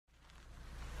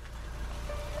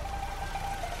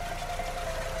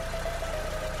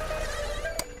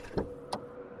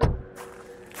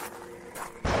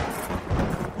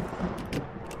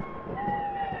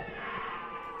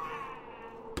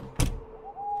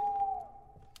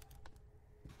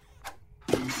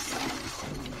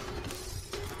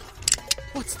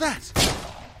What's that?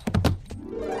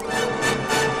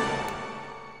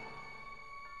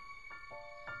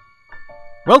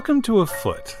 Welcome to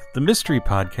Afoot, the mystery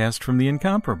podcast from The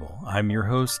Incomparable. I'm your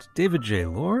host, David J.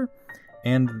 Lohr,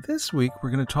 and this week we're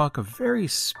going to talk a very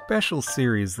special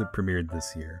series that premiered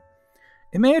this year.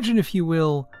 Imagine, if you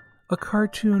will, a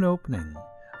cartoon opening,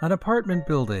 an apartment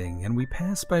building, and we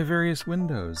pass by various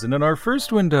windows, and in our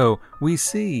first window we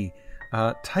see,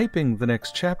 typing the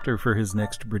next chapter for his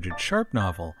next Bridget Sharp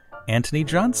novel, Anthony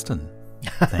Johnston.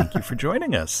 Thank you for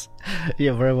joining us.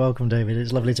 You're very welcome, David.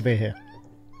 It's lovely to be here.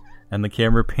 And the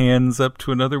camera pans up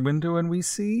to another window, and we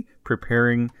see,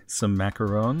 preparing some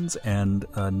macarons and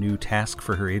a new task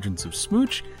for her agents of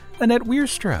Smooch, Annette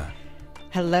Wierstra.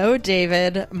 Hello,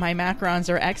 David. My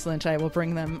macarons are excellent. I will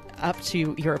bring them up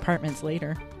to your apartments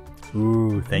later.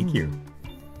 Ooh, thank you.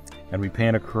 And we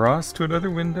pan across to another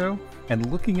window, and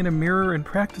looking in a mirror and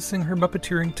practicing her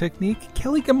Muppeteering technique,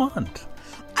 Kelly Gamont.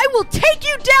 I will take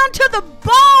you down to the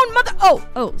bone, mother...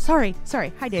 Oh, sorry.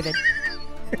 Hi, David.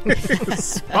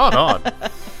 Spot on.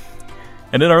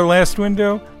 And in our last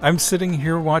window, I'm sitting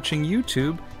here watching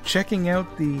YouTube, checking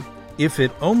out the If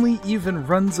It Only Even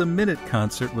Runs a Minute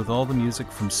concert with all the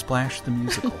music from Splash the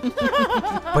Musical.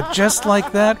 But just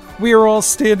like that, we are all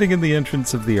standing in the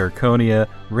entrance of the Arconia,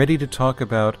 ready to talk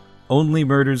about Only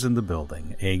Murders in the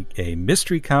Building, a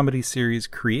mystery comedy series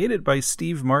created by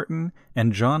Steve Martin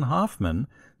and John Hoffman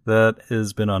that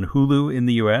has been on Hulu in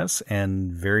the US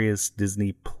and various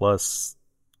Disney Plus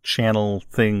channel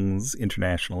things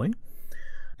internationally.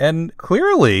 And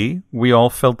clearly, we all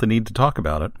felt the need to talk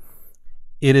about it.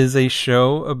 It is a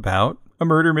show about a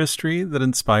murder mystery that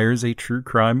inspires a true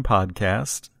crime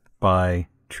podcast by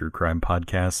true crime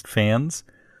podcast fans.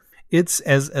 It's,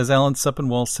 as Alan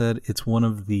Sepinwall said, it's one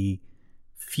of the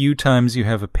few times you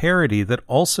have a parody that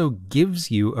also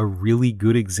gives you a really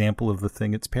good example of the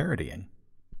thing it's parodying.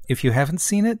 If you haven't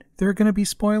seen it, there are going to be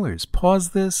spoilers. Pause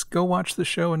this, go watch the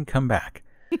show, and come back.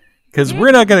 Because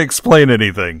we're not going to explain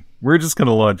anything. We're just going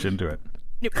to launch into it.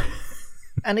 Yep.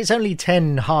 And it's only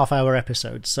 10 half-hour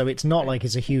episodes, so it's not like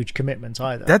it's a huge commitment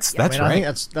either. That's right. I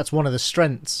think that's one of the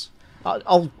strengths.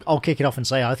 I'll kick it off and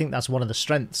say I think that's one of the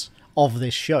strengths of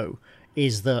this show,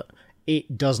 is that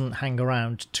it doesn't hang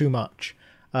around too much.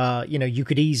 You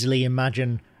could easily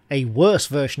imagine a worse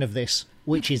version of this,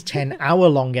 which is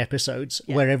 10-hour-long episodes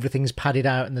where everything's padded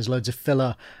out and there's loads of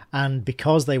filler. And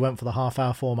because they went for the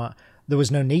half-hour format, there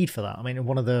was no need for that. I mean,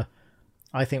 one of the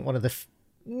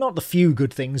not the few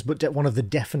good things, but one of the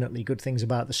definitely good things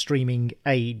about the streaming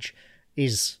age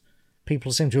is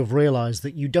people seem to have realised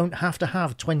that you don't have to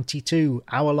have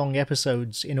 22-hour-long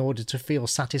episodes in order to feel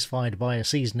satisfied by a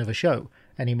season of a show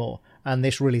anymore. And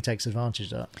this really takes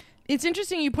advantage of that. It's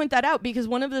interesting you point that out, because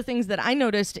one of the things that I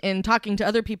noticed in talking to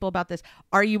other people about this,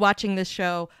 are you watching this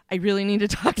show? I really need to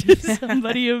talk to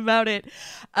somebody about it.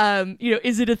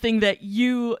 Is it a thing that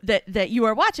you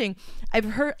are watching? I've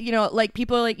heard,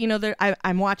 people are like,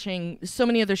 I'm watching so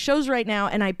many other shows right now,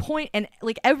 and I point, and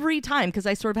like every time, because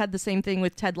I sort of had the same thing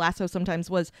with Ted Lasso sometimes,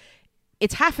 was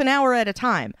it's half an hour at a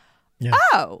time. Yeah.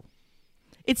 Oh.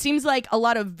 It seems like a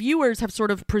lot of viewers have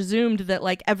sort of presumed that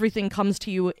like everything comes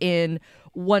to you in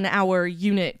 1 hour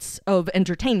units of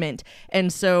entertainment.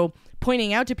 And so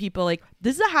pointing out to people like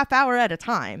this is a half hour at a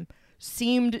time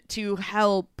seemed to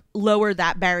help lower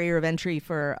that barrier of entry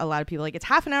for a lot of people. Like it's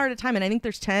half an hour at a time, and I think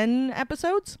there's 10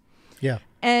 episodes. Yeah.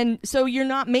 And so you're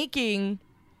not making,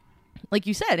 like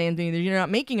you said, Anthony, you're not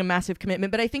making a massive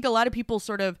commitment, but I think a lot of people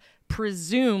sort of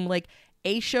presume like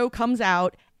a show comes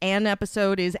out, an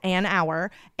episode is an hour,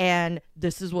 and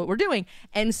this is what we're doing.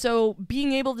 And so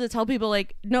being able to tell people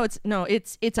like,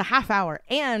 it's a half hour,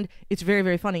 and it's very,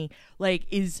 very funny, like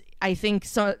is, I think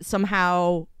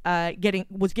somehow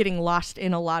getting lost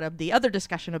in a lot of the other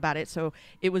discussion about it. So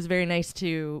it was very nice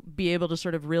to be able to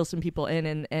sort of reel some people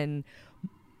in, and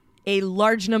a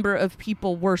large number of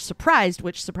people were surprised,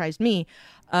 which surprised me,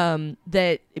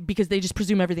 that because they just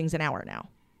presume everything's an hour now.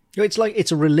 It's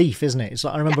a relief, isn't it? It's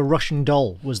like, I remember Russian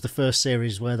Doll was the first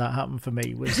series where that happened for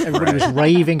me. Everybody was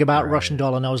raving about Russian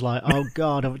Doll, and I was like, oh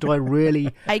God, do I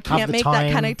really I can't have the make time?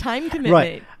 That kind of time commitment.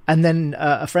 Right. And then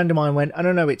a friend of mine went, I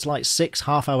don't know, it's like 6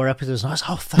 half-hour episodes. And I was,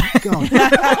 oh, thank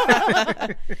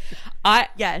God.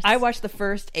 I watched the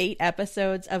first 8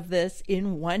 episodes of this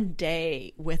in one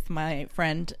day with my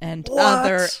friend and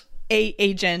other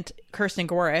agent Kirsten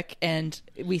Gorick, and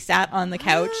we sat on the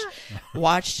couch,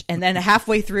 watched, and then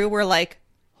halfway through we're like,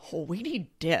 oh, we need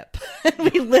dip.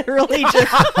 And we literally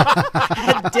just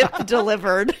had dip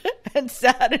delivered and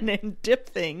sat and dip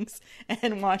things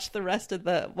and watched the rest of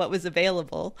what was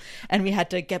available. And we had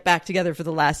to get back together for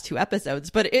the last 2 episodes.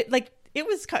 But it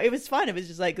was fun. It was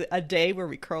just like a day where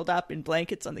we curled up in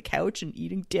blankets on the couch and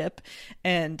eating dip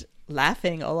and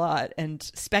laughing a lot and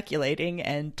speculating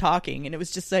and talking, and it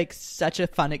was just like such a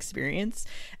fun experience.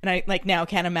 And I like now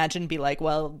can't imagine be like,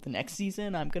 well, the next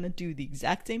season I'm gonna do the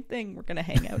exact same thing. We're gonna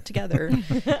hang out together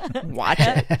and watch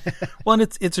it. Well,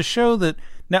 and it's a show that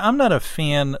now I'm not a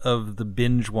fan of the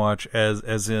binge watch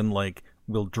as in like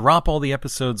we'll drop all the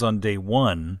episodes on day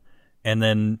one and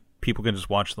then people can just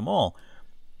watch them all.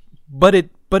 But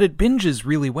it binges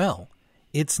really well.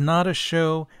 It's not a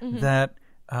show that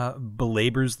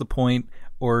belabors the point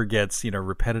or gets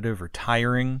repetitive or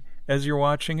tiring as you're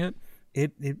watching it.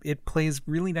 It plays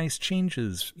really nice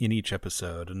changes in each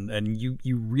episode, and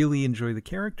you really enjoy the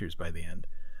characters by the end.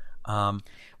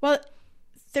 Well,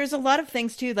 there's a lot of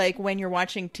things too, like when you're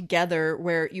watching together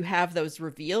where you have those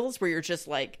reveals where you're just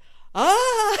like,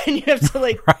 and you have to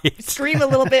like scream a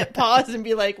little bit, pause and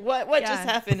be like, what just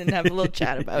happened, and have a little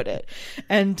chat about it.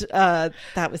 And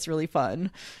that was really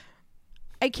fun.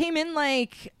 I came in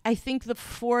like, I think the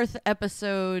 4th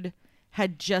episode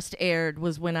had just aired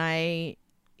was when I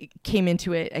came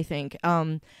into it, I think.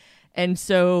 And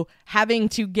so having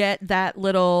to get that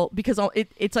little, because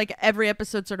it's like every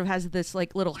episode sort of has this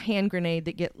like little hand grenade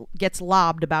that gets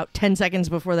lobbed about 10 seconds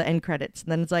before the end credits.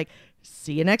 And then it's like,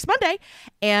 see you next Monday.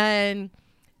 And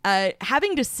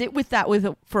having to sit with that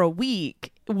for a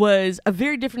week was a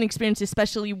very different experience,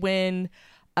 especially when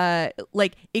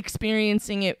like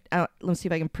experiencing it, let's see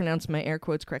if I can pronounce my air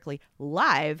quotes correctly,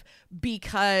 live,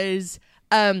 because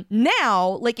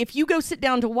now, like if you go sit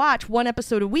down to watch one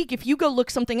episode a week, if you go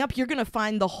look something up, you're going to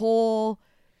find the whole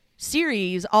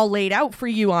series all laid out for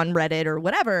you on Reddit or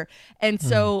whatever. And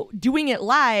so doing it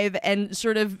live and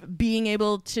sort of being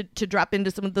able to drop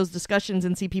into some of those discussions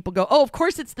and see people go, oh, of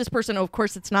course it's this person. Oh, of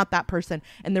course it's not that person.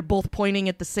 And they're both pointing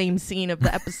at the same scene of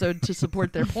the episode to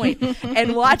support their point.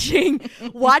 And watching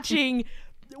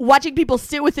people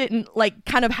sit with it and like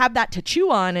kind of have that to chew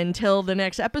on until the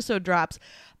next episode drops.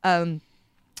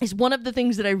 Is one of the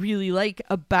things that I really like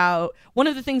about, one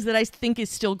of the things that I think is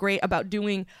still great about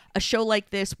doing a show like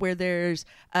this where there's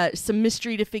some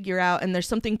mystery to figure out and there's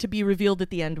something to be revealed at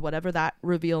the end, whatever that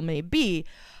reveal may be,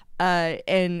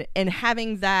 and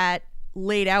having that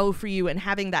laid out for you and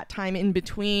having that time in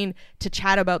between to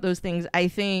chat about those things, I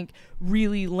think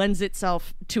really lends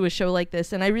itself to a show like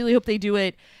this. And I really hope they do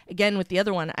it again with the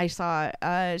other one. I saw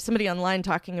somebody online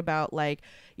talking about like,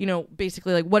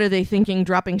 basically like, what are they thinking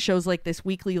dropping shows like this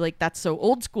weekly? Like, that's so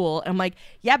old school. And I'm like,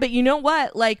 yeah, but you know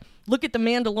what? Like, look at The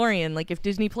Mandalorian. Like, if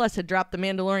Disney Plus had dropped The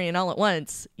Mandalorian all at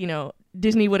once,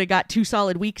 Disney would have got 2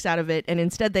 solid weeks out of it. And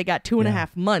instead they got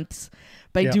 2.5 months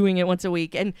by doing it once a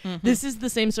week. And this is the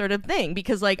same sort of thing,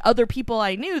 because like other people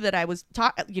I knew that I was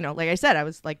like I said, I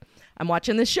was like, I'm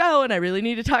watching this show and I really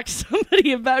need to talk to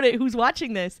somebody about it who's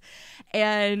watching this.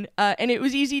 And it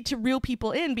was easy to reel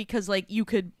people in because like you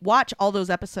could watch all those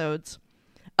episodes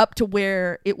up to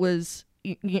where it was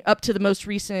up to the most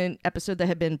recent episode that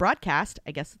had been broadcast.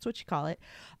 I guess that's what you call it.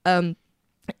 And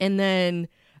then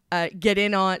get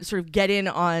in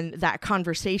on that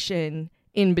conversation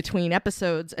in between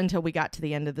episodes until we got to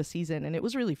the end of the season, and it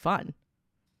was really fun.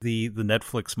 The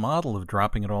Netflix model of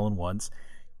dropping it all in once,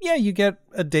 you get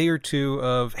a day or two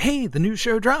of, hey, the new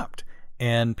show dropped,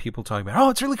 and people talking about, oh,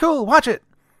 it's really cool, watch it.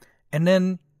 And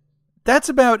then that's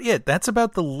about it. That's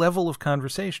about the level of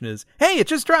conversation is, hey, it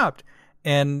just dropped.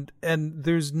 And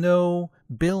there's no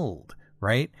build,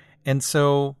 right? And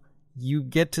so you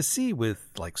get to see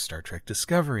with like Star Trek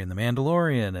Discovery and The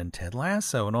Mandalorian and Ted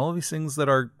Lasso and all of these things that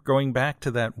are going back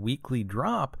to that weekly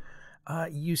drop,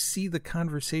 you see the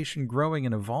conversation growing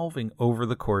and evolving over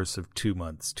the course of 2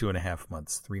 months, 2.5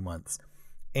 months, 3 months.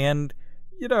 And,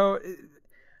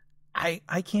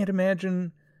 I can't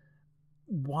imagine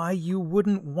why you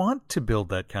wouldn't want to build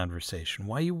that conversation,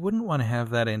 why you wouldn't want to have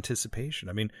that anticipation.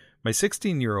 I mean, my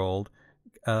 16-year-old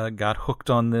got hooked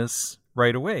on this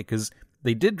right away because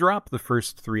they did drop the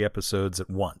first 3 episodes at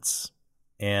once.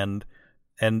 And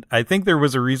I think there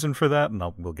was a reason for that, and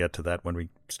we'll get to that when we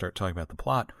start talking about the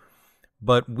plot.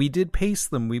 But we did pace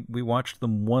them. We watched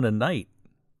them one a night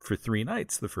for 3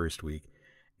 nights the first week.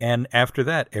 And after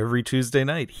that, every Tuesday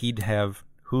night, he'd have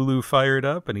Hulu fired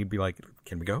up, and he'd be like,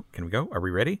 Can we go? Are we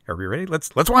ready?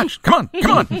 Let's watch. Come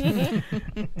on.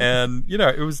 And,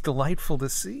 it was delightful to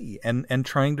see and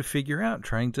trying to figure out,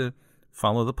 trying to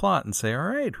follow the plot and say, all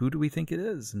right, who do we think it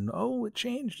is? And, oh, it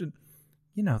changed. And,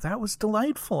 that was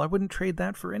delightful. I wouldn't trade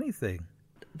that for anything.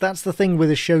 That's the thing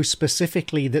with a show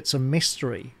specifically that's a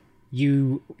mystery.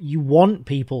 You want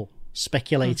people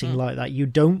speculating like that. You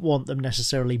don't want them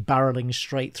necessarily barreling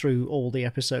straight through all the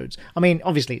episodes. I mean,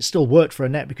 obviously it still worked for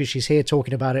Annette because she's here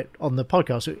talking about it on the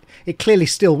podcast. So it clearly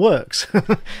still works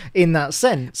in that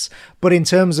sense. But in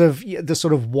terms of the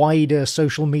sort of wider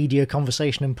social media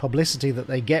conversation and publicity that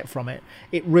they get from it,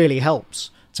 it really helps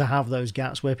to have those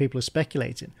gaps where people are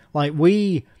speculating. Like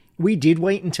we did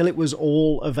wait until it was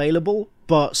all available,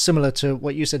 but similar to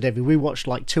what you said, David, we watched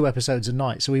like 2 episodes a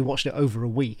night, so we watched it over a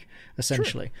week,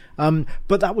 essentially.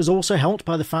 But that was also helped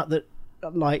by the fact that,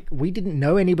 like, we didn't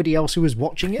know anybody else who was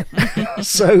watching it.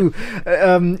 So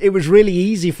it was really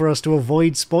easy for us to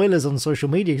avoid spoilers on social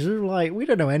media, because we were like, we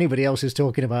don't know anybody else who's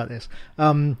talking about this.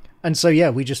 And so,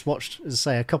 yeah, we just watched, as I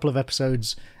say, a couple of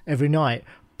episodes every night,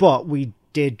 but we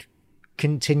did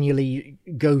continually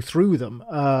go through them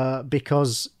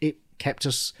because it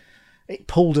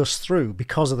pulled us through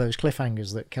because of those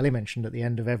cliffhangers that Kelly mentioned at the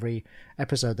end of every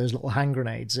episode, those little hand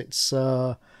grenades. It's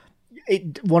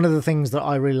one of the things that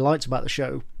I really liked about the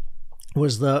show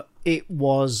was that it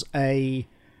was a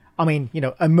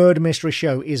murder mystery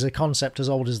show is a concept as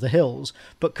old as the hills,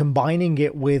 but combining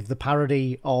it with the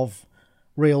parody of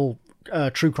real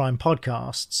true crime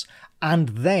podcasts and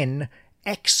then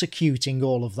executing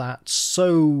all of that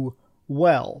so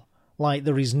well. Like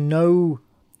there is nothing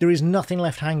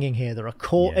left hanging here. There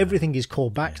are everything is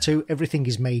called back to, everything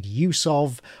is made use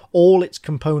of, all its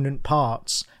component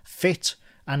parts fit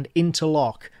and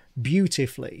interlock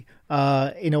beautifully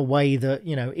in a way that,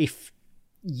 you know, if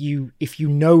you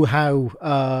know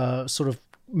how sort of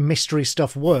mystery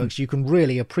stuff works, you can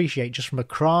really appreciate just from a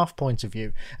craft point of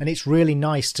view. And it's really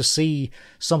nice to see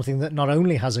something that not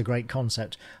only has a great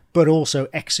concept but also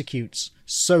executes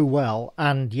so well,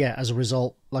 and as a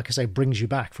result, like I say, brings you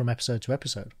back from episode to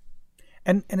episode.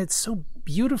 And it's so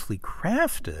beautifully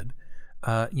crafted.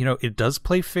 It does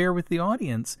play fair with the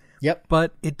audience. Yep.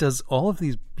 But it does all of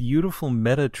these beautiful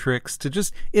meta tricks to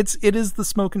just it is the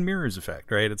smoke and mirrors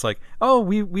effect, right? It's like, oh,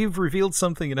 we've revealed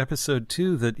something in episode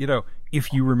 2 that, you know,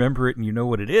 if you remember it and you know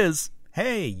what it is,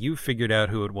 hey, you figured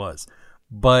out who it was.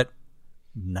 But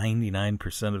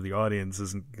 99% of the audience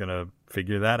isn't going to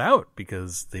figure that out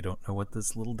because they don't know what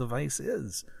this little device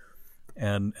is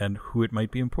and who it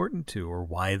might be important to or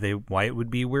why it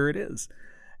would be where it is.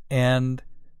 And,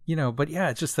 you know, but yeah,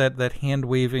 it's just that hand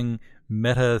waving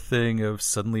meta thing of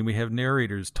suddenly we have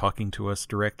narrators talking to us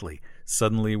directly.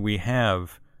 Suddenly we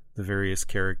have the various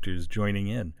characters joining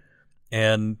in.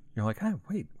 And you're like, oh,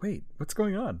 wait, what's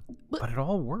going on? But it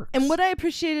all works. And what I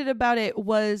appreciated about it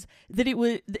was that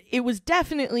it was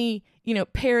definitely, you know,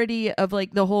 parody of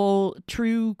like the whole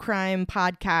true crime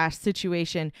podcast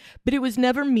situation, but it was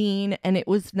never mean, and it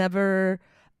was never,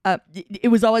 it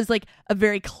was always like a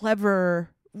very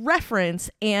clever reference,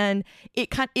 and it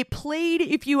played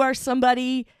if you are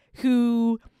somebody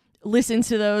who listens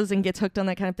to those and gets hooked on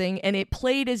that kind of thing, and it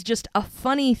played as just a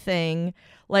funny thing.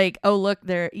 Like, oh, look,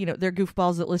 they're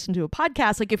goofballs that listen to a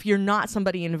podcast. Like, if you're not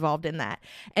somebody involved in that.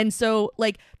 And so,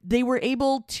 like, they were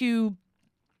able to,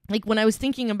 like, when I was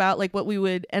thinking about, like, what we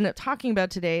would end up talking about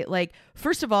today, like,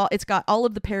 first of all, it's got all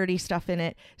of the parody stuff in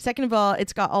it. Second of all,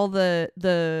 it's got all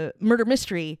the murder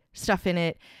mystery stuff in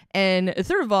it. And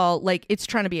third of all, like, it's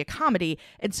trying to be a comedy.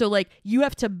 And so, like, you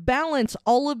have to balance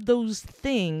all of those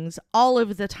things all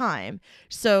of the time.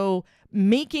 So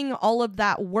making all of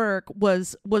that work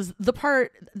was the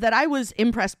part that I was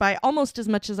impressed by almost as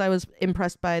much as I was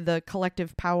impressed by the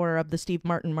collective power of the Steve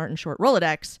Martin Short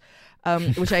Rolodex,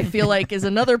 which I feel like is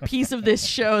another piece of this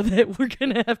show that we're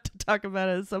going to have to talk about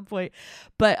at some point.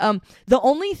 But the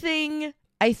only thing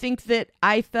I think that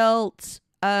I felt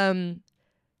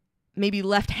maybe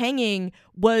left hanging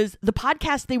was the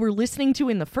podcast they were listening to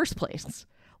in the first place.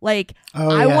 Like,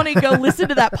 I want to go listen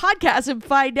to that podcast and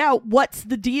find out what's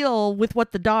the deal with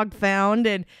what the dog found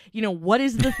and, you know, what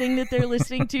is the thing that they're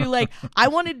listening to. Like, I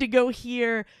wanted to go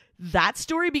hear that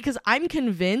story because I'm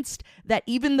convinced that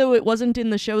even though it wasn't in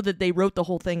the show, that they wrote the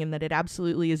whole thing and that it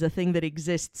absolutely is a thing that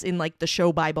exists in like the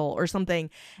show Bible or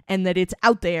something, and that it's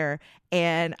out there.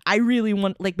 And I really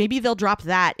want, like, maybe they'll drop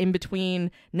that in between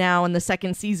now and the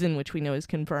second season, which we know is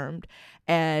confirmed.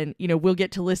 And, you know, we'll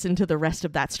get to listen to the rest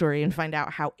of that story and find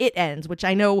out how it ends, which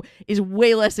I know is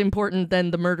way less important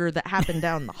than the murder that happened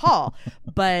down the hall.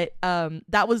 But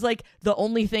that was like the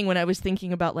only thing when I was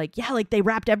thinking about, like, yeah, like they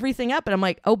wrapped everything up. And I'm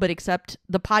like, oh, but except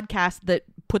the podcast that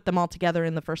put them all together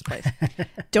in the first place.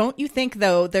 Don't you think,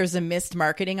 though, there's a missed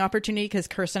marketing opportunity? Because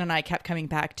Kirsten and I kept coming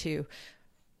back to,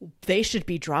 they should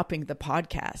be dropping the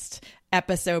podcast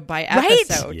episode by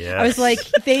episode. Right? Yes. I was like,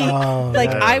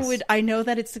 I know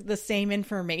that it's the same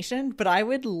information, but I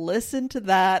would listen to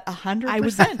that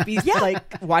 100%.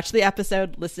 Like, watch the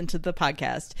episode, listen to the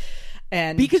podcast.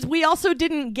 And because we also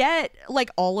didn't get like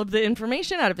all of the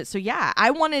information out of it. So yeah,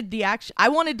 I wanted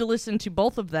to listen to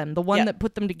both of them, the one that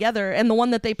put them together and the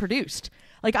one that they produced.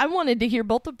 Like I wanted to hear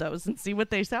both of those and see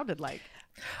what they sounded like.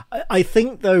 I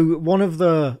think, though, one of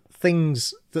the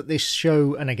things that this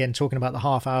show, and again, talking about the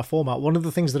half-hour format, one of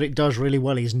the things that it does really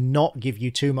well is not give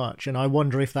you too much. And I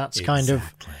wonder if that's kind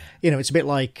of, it's a bit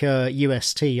like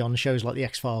UST on shows like The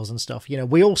X-Files and stuff.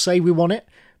 We all say we want it,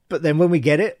 but then when we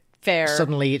get it,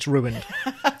 suddenly it's ruined.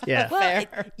 Yeah. Well,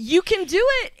 you can do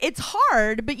it. It's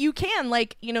hard, but you can.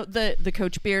 Like, the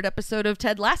Coach Beard episode of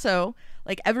Ted Lasso,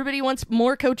 like everybody wants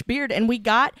more Coach Beard, and we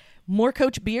got more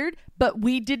Coach Beard, but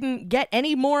we didn't get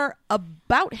any more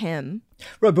about him.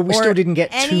 Right, but we still didn't get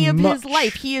any too of much. His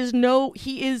life. He is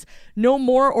no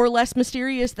more or less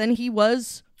mysterious than he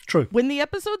was when the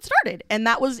episode started. And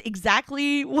that was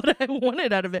exactly what I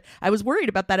wanted out of it. I was worried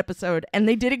about that episode, and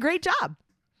they did a great job.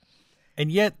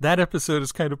 And yet, that episode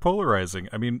is kind of polarizing.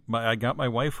 I mean, I got my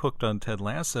wife hooked on Ted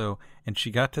Lasso, and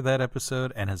she got to that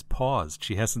episode and has paused.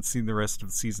 She hasn't seen the rest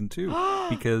of season 2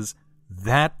 because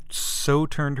that so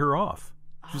turned her off.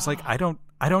 She was like, I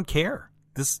don't care.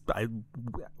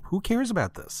 Who cares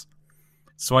about this?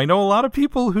 So I know a lot of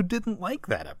people who didn't like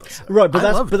that episode. Right,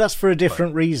 but that's for a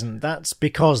different reason. That's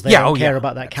because they don't care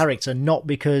about that character, not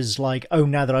because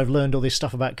now that I've learned all this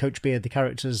stuff about Coach Beard, the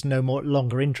character's no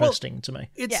longer interesting to me.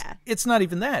 It's not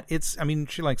even that.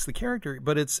 She likes the character,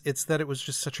 but it's that it was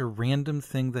just such a random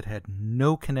thing that had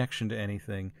no connection to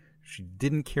anything. She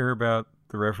didn't care about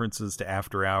the references to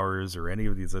After Hours or any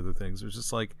of these other things. It was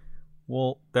just like,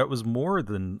 well, that was more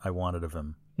than I wanted of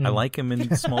him. I like him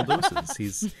in small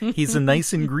doses. He's a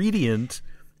nice ingredient.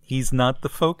 He's not the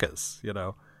focus, and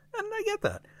I get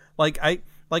that.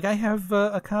 I have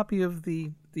a copy of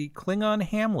the Klingon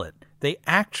Hamlet. They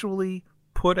actually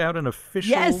put out an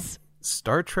official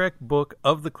Star Trek book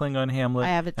of the Klingon Hamlet. I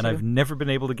have it too. And I've never been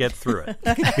able to get through it.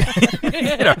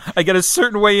 I get a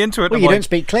certain way into it. Well, you don't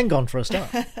speak Klingon for a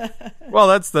start. Well,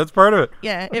 that's part of it.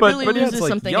 Yeah, it really loses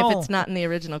something if it's not in the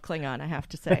original Klingon, I have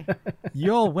to say.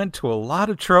 Y'all went to a lot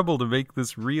of trouble to make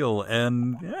this real,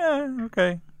 and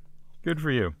okay, good for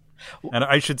you. And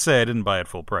I should say I didn't buy it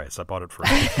full price. I bought it for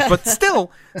but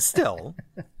still.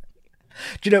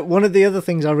 Do you know, one of the other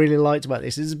things I really liked about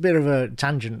this is a bit of a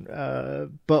tangent,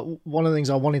 but one of the things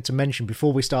I wanted to mention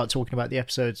before we start talking about the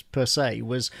episodes per se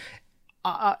was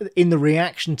in the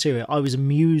reaction to it, I was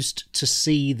amused to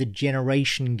see the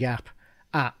generation gap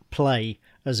at play,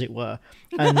 as it were.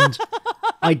 And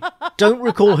I don't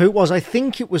recall who it was. I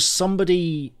think it was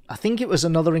somebody, I think it was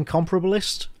another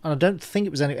Incomparabilist, and I don't think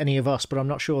it was any of us, but I'm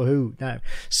not sure who now,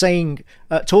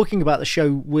 talking about the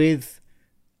show with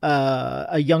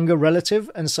a younger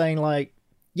relative and saying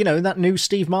that new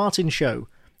Steve Martin show,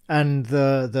 and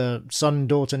the son,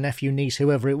 daughter, nephew, niece,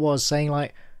 whoever it was, saying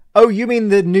oh, you mean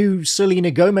the new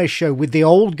Selena Gomez show with the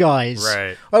old guys?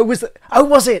 Right. Was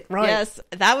it? Right. Yes,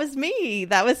 that was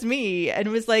me. And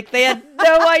it was like they had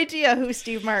no idea who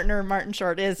Steve Martin or Martin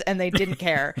Short is, and they didn't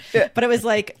care. But it was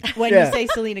like when you say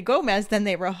Selena Gomez, then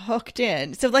they were hooked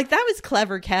in. So that was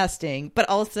clever casting, but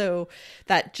also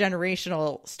that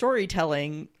generational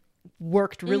storytelling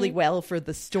worked really well for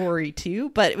the story too.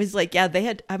 But it was like, they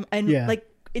had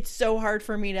it's so hard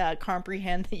for me to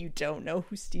comprehend that you don't know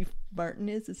who Steve Martin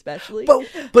is, especially. But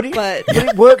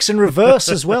it works in reverse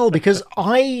as well, because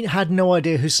I had no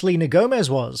idea who Selena Gomez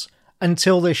was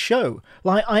until this show.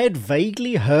 I had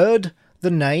vaguely heard the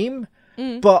name,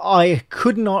 but I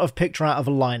could not have picked her out of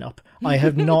a lineup. I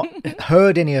have not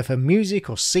heard any of her music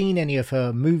or seen any of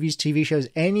her movies, TV shows,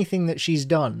 anything that she's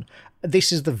done.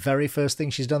 This is the very first thing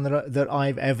she's done that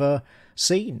I've ever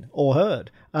seen or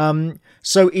heard.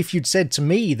 So if you'd said to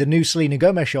me the new Selena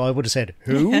Gomez show, I would have said,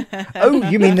 who? Oh,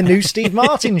 you mean the new Steve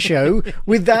Martin show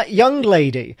with that young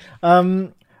lady?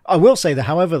 I will say that,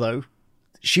 however, though,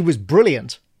 she was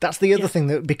brilliant. That's the other thing,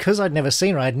 that because I'd never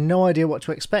seen her, I had no idea what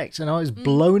to expect, and I was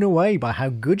blown away by how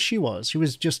good she was. She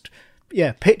was just,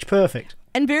 pitch perfect.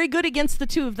 And very good against the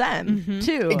two of them,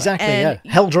 too. Exactly, and,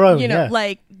 held her own,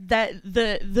 like that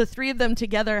the three of them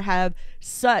together have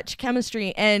such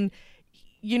chemistry, and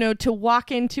to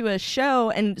walk into a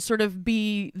show and sort of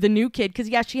be the new kid, because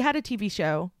she had a TV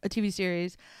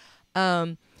series,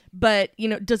 but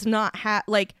does not have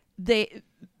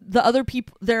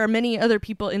there are many other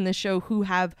people in the show who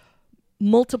have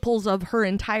multiples of her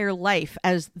entire life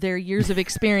as their years of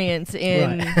experience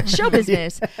in show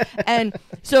business. And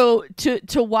so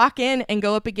to walk in and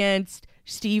go up against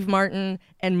Steve Martin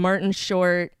and Martin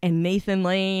Short and Nathan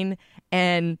Lane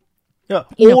and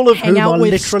all of whom are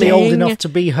literally old enough to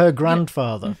be her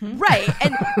grandfather. Right.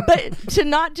 But to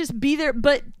not just be there,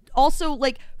 but also,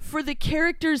 like, for the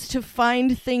characters to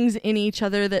find things in each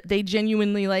other that they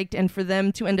genuinely liked, and for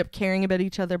them to end up caring about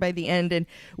each other by the end, and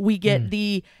we get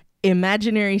the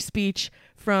imaginary speech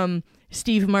from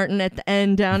Steve Martin at the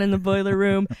end down in the boiler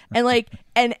room,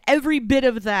 and every bit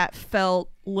of that felt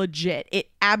legit. It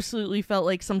absolutely felt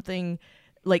like something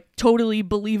like totally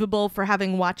believable for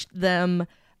having watched them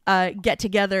get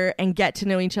together and get to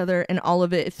know each other, and all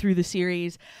of it through the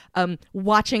series.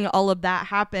 Watching all of that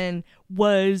happen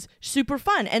was super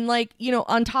fun. And like, you know,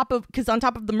 on top of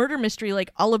the murder mystery,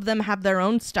 like all of them have their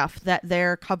own stuff that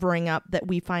they're covering up that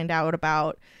we find out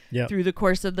about through the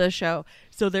course of the show.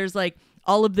 So there's like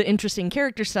all of the interesting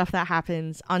character stuff that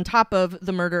happens on top of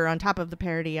the murder, on top of the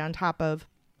parody, on top of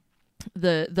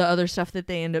the other stuff that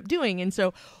they end up doing. And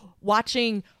so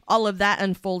watching all of that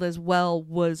unfold as well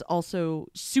was also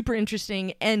super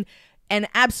interesting and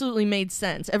absolutely made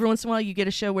sense. Every once in a while you get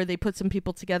a show where they put some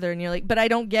people together and you're like, but I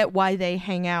don't get why they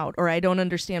hang out, or I don't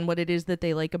understand what it is that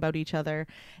they like about each other,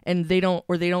 and they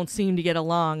don't seem to get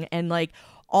along. And like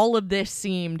all of this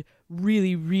seemed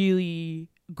really, really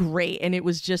great, and it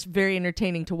was just very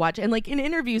entertaining to watch. And like in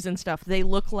interviews and stuff, they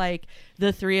look like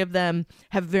the three of them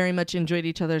have very much enjoyed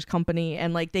each other's company,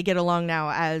 and like they get along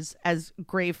now as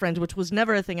great friends, which was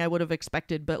never a thing I would have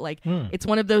expected. But like it's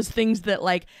one of those things that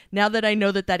like now that I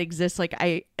know that exists, like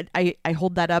I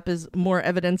hold that up as more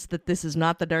evidence that this is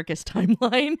not the darkest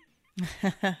timeline.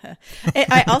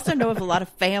 I also know of a lot of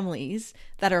families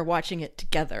that are watching it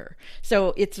together,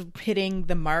 so it's hitting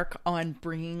the mark on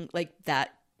bringing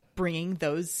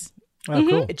those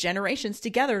generations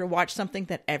together to watch something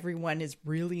that everyone is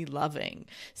really loving,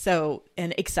 so,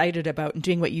 and excited about, and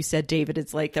doing what you said, David.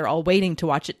 It's like they're all waiting to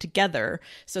watch it together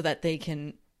so that they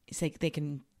can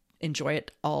enjoy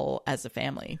it all as a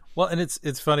family. Well, and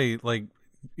it's funny, like,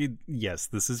 yes,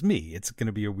 this is me. It's going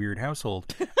to be a weird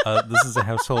household. This is a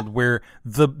household where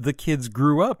the kids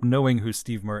grew up knowing who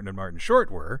Steve Martin and Martin Short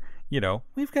were. You know,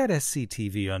 we've got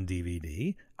SCTV on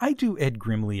DVD. I do Ed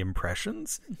Grimley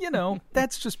impressions. You know,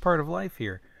 that's just part of life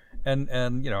here. And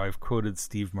you know, I've quoted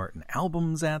Steve Martin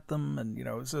albums at them, and you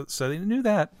know, so they knew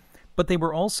that. But they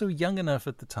were also young enough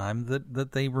at the time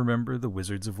that they remember The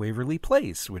Wizards of Waverly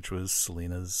Place, which was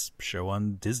Selena's show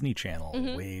on Disney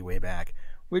Channel way back,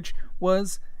 which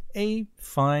was a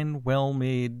fine,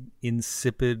 well-made,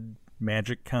 insipid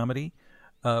magic comedy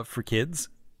for kids.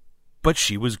 But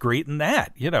she was great in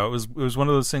that. You know, it was one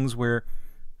of those things where,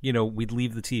 you know, we'd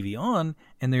leave the TV on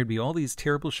and there'd be all these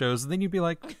terrible shows, and then you'd be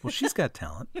like, well, she's got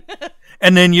talent.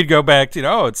 And then you'd go back to, you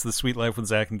know, oh, it's The Sweet Life with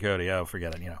Zach and Cody. Oh,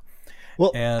 forget it, you know.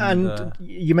 Well, and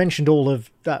you mentioned all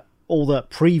that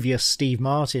previous Steve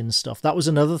Martin stuff. That was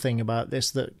another thing about this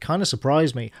that kind of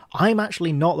surprised me. I'm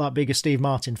actually not that big a Steve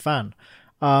Martin fan.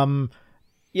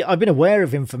 Yeah, I've been aware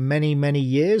of him for many, many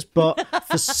years, but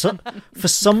for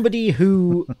somebody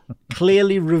who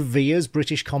clearly reveres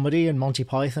British comedy and Monty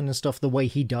Python and stuff the way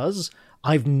he does,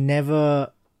 I've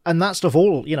never... And that stuff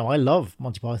all, you know, I love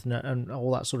Monty Python and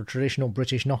all that sort of traditional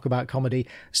British knockabout comedy.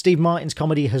 Steve Martin's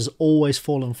comedy has always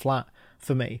fallen flat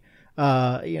for me. You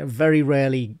know, very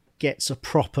rarely gets a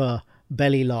proper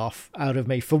belly laugh out of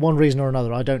me for one reason or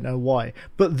another. I don't know why.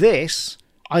 But this,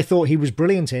 I thought he was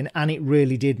brilliant in, and it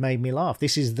really did make me laugh.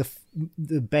 This is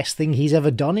the best thing he's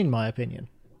ever done, in my opinion.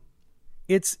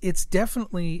 It's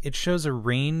definitely, it shows a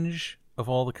range of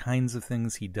all the kinds of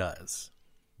things he does,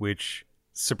 which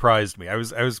surprised me. I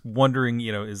was wondering,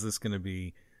 you know, is this going to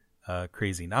be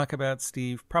crazy knockabout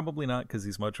Steve? Probably not, because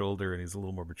he's much older and he's a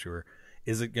little more mature.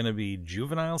 Is it going to be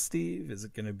juvenile Steve? Is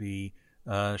it going to be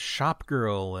shop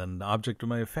girl and object of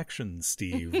my affection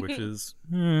Steve, which is,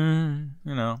 you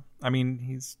know, I mean,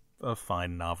 he's a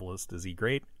fine novelist. Is he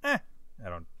great? I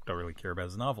don't really care about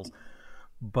his novels.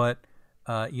 But,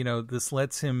 you know, this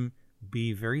lets him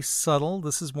be very subtle.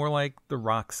 This is more like the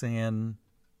Roxanne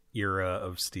era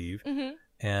of Steve.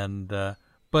 And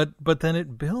but then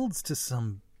it builds to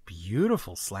some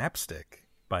beautiful slapstick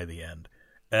by the end.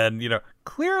 And, you know,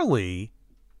 clearly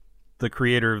the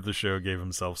creator of the show gave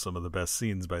himself some of the best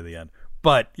scenes by the end.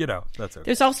 But, you know, that's okay.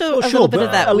 There's also a little bit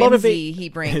of that whimsy he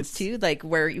brings, too, like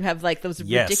where you have like those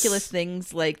ridiculous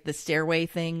things like the stairway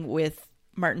thing with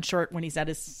Martin Short when he's at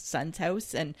his son's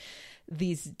house, and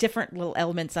these different little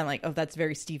elements. I'm like, oh, that's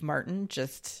very Steve Martin,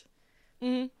 just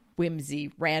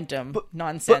whimsy, random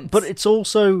nonsense. But it's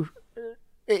also...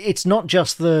 It's not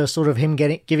just the sort of him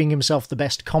giving himself the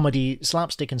best comedy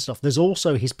slapstick and stuff. There's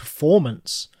also his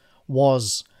performance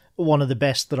was one of the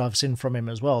best that I've seen from him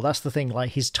as well. That's the thing,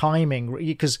 like his timing,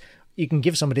 because you can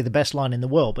give somebody the best line in the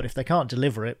world, but if they can't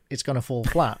deliver it, it's going to fall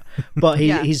flat. But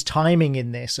his timing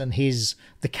in this and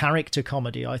the character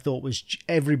comedy, I thought was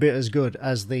every bit as good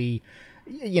as the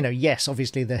yes,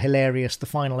 obviously the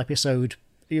final episode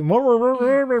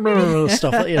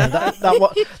stuff,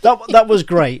 that was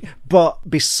great. But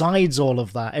besides all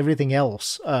of that, everything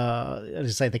else, as I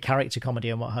say, the character comedy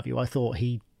and what have you, I thought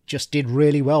he just did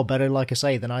really well, better, like I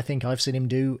say, than I think I've seen him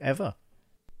do ever.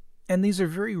 And these are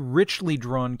very richly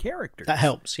drawn characters. That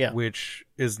helps, yeah. Which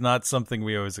is not something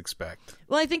we always expect.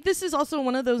 Well, I think this is also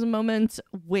one of those moments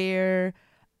where,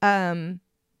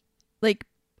 like,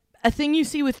 a thing you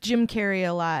see with Jim Carrey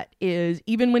a lot is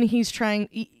even when he's trying,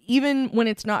 even when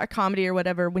it's not a comedy or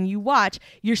whatever, when you watch,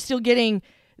 you're still getting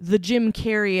the Jim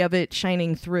Carrey of it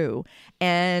shining through.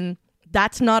 And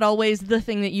that's not always the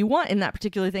thing that you want in that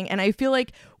particular thing. And I feel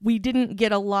like we didn't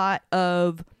get a lot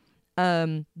of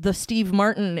the Steve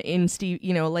Martin in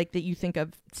like that you think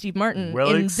of Steve Martin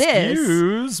in this.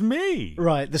 Excuse me.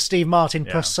 Right, the Steve Martin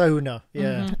persona. Yeah.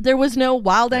 Mm-hmm. There was no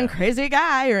wild and crazy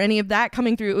guy or any of that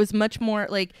coming through. It was much more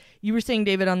like you were saying,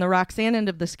 David, on the Roxanne end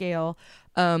of the scale,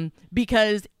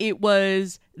 because it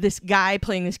was this guy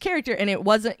playing this character, and it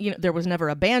wasn't, there was never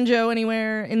a banjo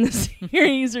anywhere in the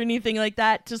series or anything like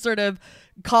that to sort of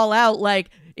call out, like,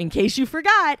 in case you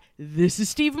forgot, this is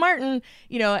Steve Martin,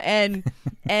 and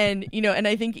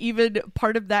I think even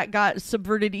part of that got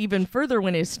subverted even further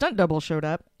when his stunt double showed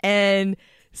up. And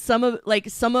some of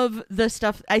the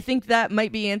stuff, I think that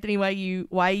might be, Anthony, why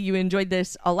you enjoyed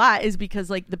this a lot, is because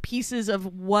like the pieces of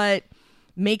what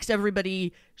makes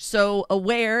everybody so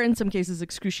aware, in some cases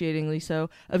excruciatingly so,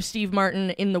 of Steve Martin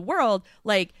in the world,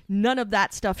 like none of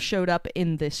that stuff showed up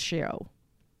in this show.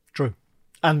 True.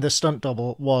 And the stunt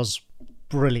double was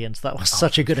brilliant. That was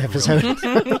such a good episode.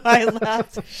 I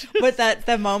laughed. But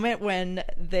the moment when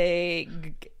the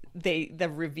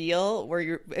reveal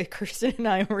where Kirsten and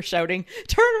I were shouting,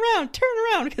 turn around,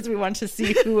 because we wanted to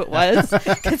see who it was,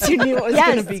 because you knew it was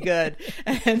going to be good.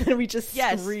 And then we just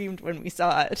screamed when we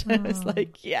saw it. It was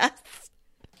like, yes.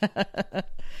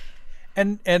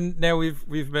 And now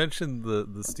we've mentioned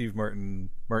the Steve Martin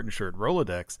shirt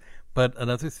Rolodex, but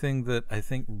another thing that I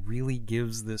think really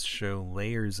gives this show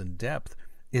layers and depth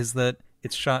is that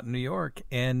it's shot in New York,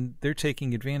 and they're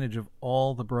taking advantage of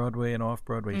all the Broadway and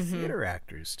off-Broadway theater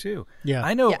actors too. Yeah,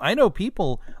 I know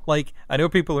people who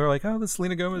are like, oh, the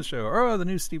Selena Gomez show, or oh, the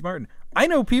new Steve Martin. I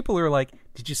know people who are like,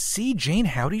 did you see Jane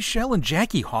Howdyshell and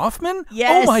Jackie Hoffman?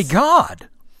 Yes. Oh my God,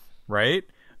 right?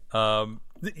 And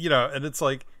it's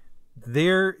like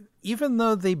even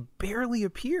though they barely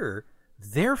appear,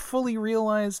 they're fully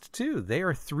realized too. They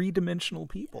are three-dimensional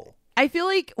people. I feel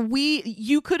like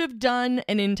you could have done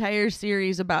an entire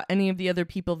series about any of the other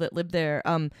people that lived there.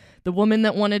 The woman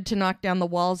that wanted to knock down the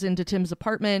walls into Tim's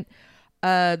apartment,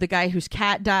 the guy whose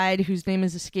cat died, whose name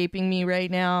is escaping me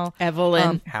right now.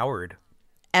 Evelyn. Howard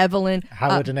and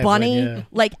Bunny, Evelyn, yeah.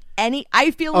 like any.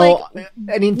 I feel like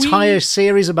an entire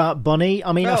series about Bunny.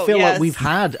 I mean, I feel like we've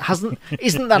had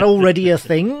isn't that already a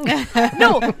thing?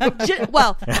 No,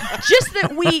 just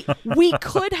that we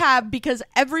could have, because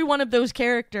every one of those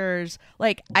characters,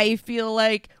 like I feel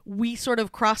like we sort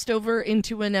of crossed over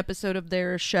into an episode of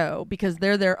their show because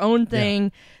they're their own thing. Yeah.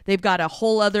 They've got a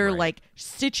whole other like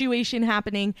situation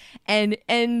happening, and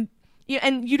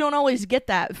you don't always get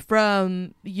that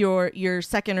from your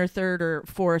second or third or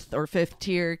fourth or fifth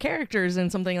tier characters in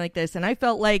something like this. And I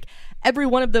felt like every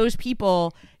one of those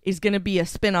people is going to be a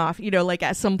spinoff, like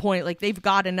at some point, like they've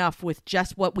got enough with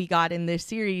just what we got in this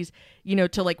series,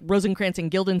 to like Rosencrantz and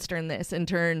Guildenstern this and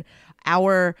turn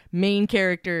our main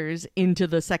characters into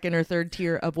the second or third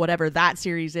tier of whatever that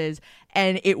series is.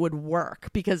 And it would work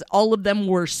because all of them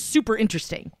were super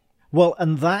interesting. Well,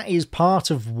 and that is part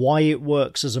of why it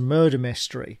works as a murder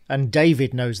mystery. And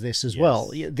David knows this as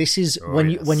well. This is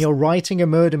when you're writing a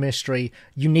murder mystery,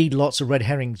 you need lots of red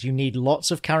herrings. You need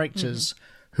lots of characters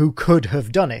who could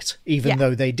have done it, even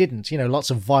though they didn't.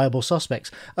 Lots of viable suspects.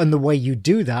 And the way you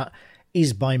do that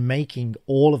is by making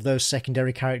all of those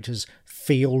secondary characters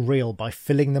feel real, by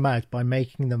filling them out, by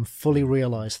making them fully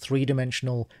realized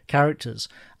three-dimensional characters.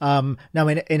 Now,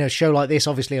 in a show like this,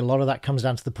 obviously a lot of that comes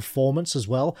down to the performance as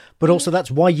well, but also that's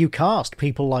why you cast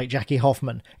people like Jackie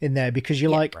Hoffman in there, because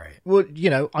you're well,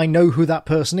 I know who that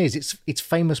person is. It's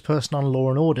famous person on Law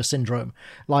and Order syndrome.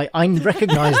 Like, I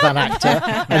recognize that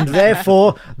actor, and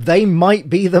therefore they might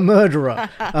be the murderer.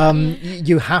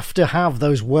 You have to have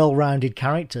those well-rounded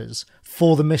characters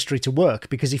for the mystery to work,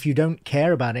 because if you don't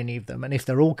care about any of them, and if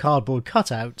they're all cardboard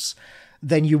cutouts,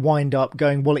 then you wind up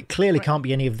going, well, it clearly can't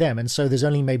be any of them, and so there's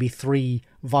only maybe 3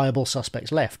 viable suspects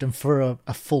left, and for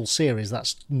a full series,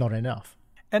 that's not enough.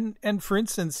 And for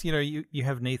instance, you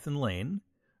have Nathan Lane,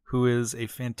 who is a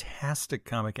fantastic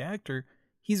comic actor.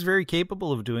 He's very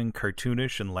capable of doing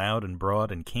cartoonish and loud and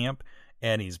broad and camp,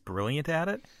 and he's brilliant at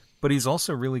it. but he's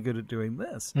also really good at doing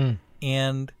this.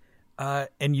 And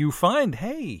you find,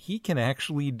 hey, he can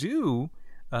actually do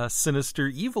sinister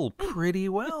evil pretty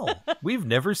well. We've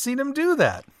never seen him do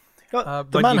that.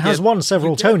 The man has won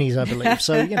several Tonys, I believe,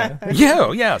 so, you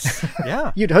know.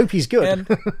 Yeah. You'd hope he's good.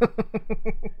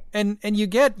 And you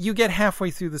get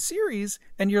halfway through the series,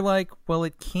 and you're like, well,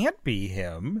 it can't be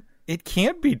him. It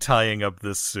can't be tying up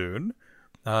this soon.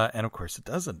 And of course it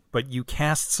doesn't. But you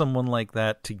cast someone like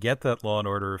that to get that Law and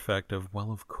Order effect of, well,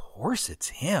 of course it's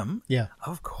him. Yeah.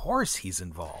 Of course he's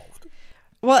involved.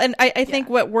 Well, and I think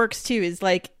what works too is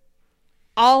like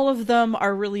all of them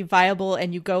are really viable,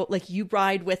 and you go like you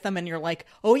ride with them and you're like,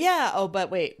 oh yeah, oh but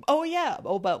wait, oh yeah,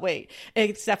 oh but wait,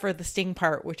 except for the Sting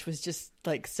part, which was just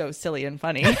like so silly and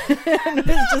funny. It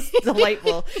was just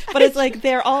delightful. But it's like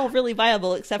they're all really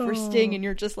viable except for Sting, and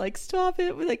you're just like, stop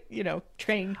it, like, you know,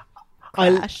 train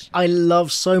crash. I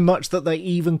love so much that they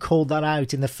even called that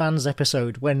out in the fans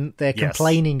episode when they're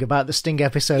complaining about the Sting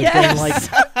episode. Being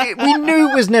like, we knew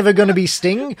it was never going to be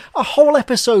Sting. A whole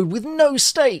episode with no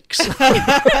stakes.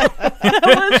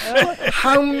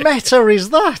 How meta is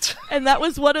that? And that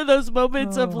was one of those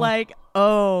moments of like,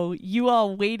 oh, you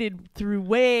all waded through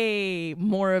way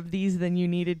more of these than you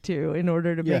needed to in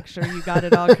order to make sure you got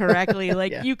it all correctly.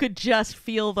 Like you could just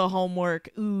feel the homework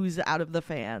ooze out of the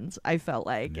fans, I felt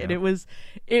like. And it was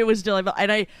delightful.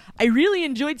 And I really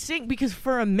enjoyed Sting because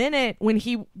for a minute when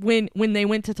they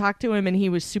went to talk to him and he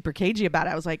was super cagey about it,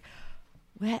 I was like,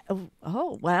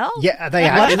 well. Yeah, they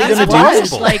actually going to do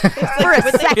this? Like, for a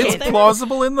second. It's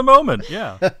plausible in the moment,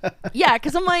 yeah. Yeah,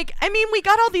 because I'm like, I mean, we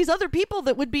got all these other people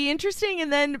that would be interesting,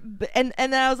 and then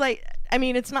I was like, I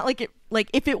mean, it's not like it, like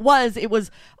if it was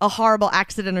a horrible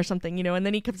accident or something, you know, and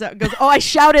then he comes out and goes, oh, I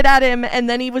shouted at him, and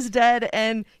then he was dead,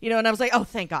 and, you know, and I was like, oh,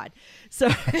 thank God. So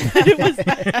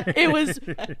it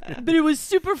was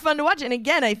super fun to watch. And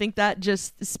again, I think that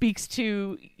just speaks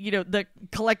to, you know, the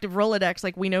collective Rolodex.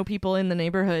 Like, we know people in the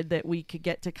neighborhood that we could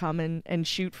get to come and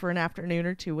shoot for an afternoon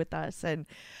or two with us.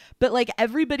 But like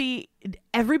everybody,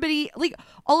 like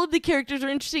all of the characters are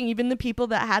interesting, even the people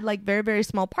that had like very, very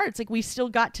small parts. Like, we still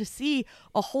got to see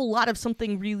a whole lot of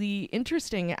something really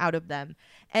interesting out of them.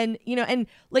 And, you know, and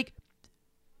like,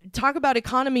 talk about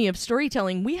economy of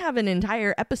storytelling. We have an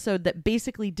entire episode that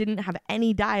basically didn't have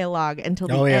any dialogue until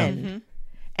the end. Mm-hmm.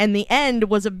 And the end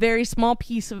was a very small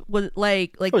piece of, was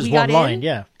like it was we one got line, in,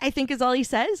 yeah. I think is all he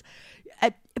says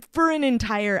for an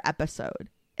entire episode.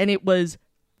 And it was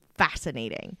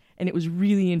fascinating. And it was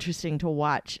really interesting to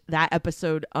watch that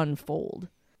episode unfold.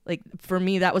 Like, for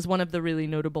me, that was one of the really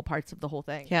notable parts of the whole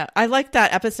thing. Yeah, I like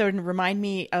that episode and remind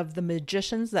me of The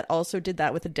Magicians that also did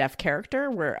that with a deaf character,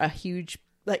 where a huge,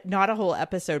 like, not a whole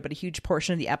episode, but a huge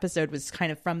portion of the episode was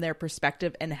kind of from their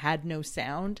perspective and had no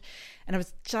sound. And it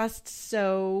was just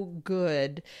so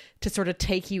good to sort of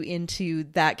take you into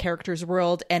that character's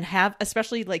world and have,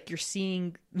 especially like you're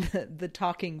seeing the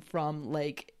talking from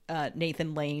like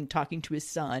Nathan Lane talking to his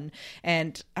son.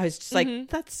 And I was just like,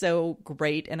 that's so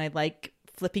great. And I like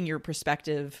flipping your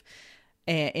perspective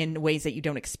in ways that you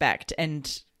don't expect.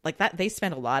 And like that, they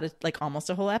spent a lot of, like, almost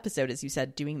a whole episode, as you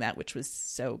said, doing that, which was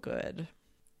so good.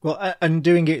 Well, and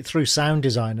doing it through sound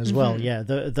design as well, yeah.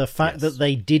 The fact that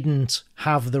they didn't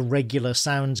have the regular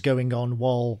sounds going on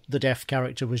while the deaf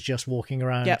character was just walking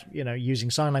around, you know, using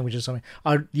sign language or something.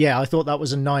 I thought that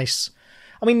was a nice...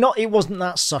 I mean, it wasn't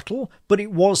that subtle, but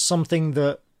it was something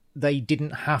that they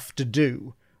didn't have to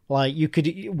do. Like, you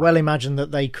could well imagine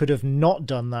that they could have not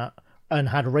done that and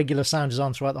had regular sound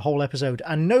design throughout the whole episode,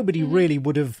 and nobody really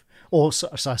would have... Or, so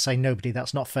I say nobody,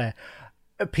 that's not fair.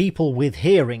 People with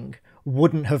hearing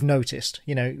wouldn't have noticed.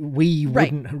 You know, we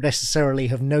wouldn't necessarily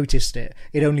have noticed it.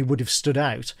 It only would have stood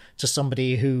out to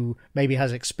somebody who maybe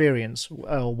has experience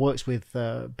or works with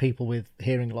people with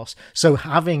hearing loss. So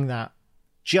having that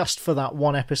just for that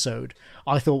one episode,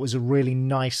 I thought was a really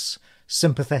nice,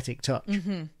 sympathetic touch.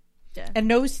 Mm-hmm. Yeah. And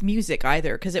no music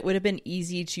either, because it would have been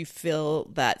easy to fill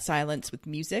that silence with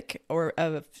music or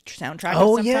a soundtrack.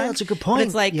 Oh, yeah, that's a good point. But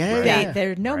it's like,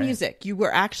 there's no music. You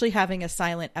were actually having a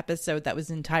silent episode that was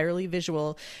entirely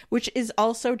visual, which is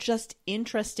also just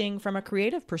interesting from a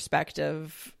creative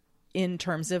perspective in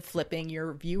terms of flipping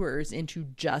your viewers into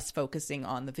just focusing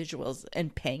on the visuals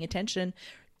and paying attention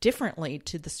differently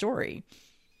to the story.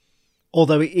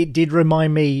 Although it did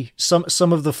remind me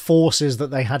some of the forces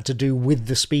that they had to do with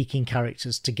the speaking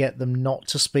characters to get them not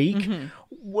to speak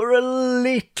were a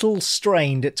little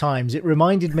strained at times. It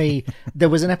reminded me, there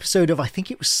was an episode of, I think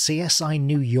it was CSI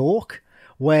New York,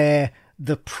 where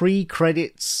the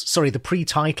pre-titles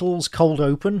cold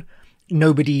open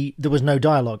there was no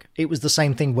dialogue. It was the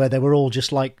same thing where they were all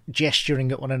just like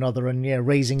gesturing at one another and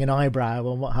raising an eyebrow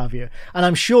and what have you. And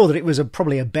I'm sure that it was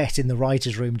probably a bet in the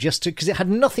writer's room just because it had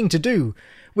nothing to do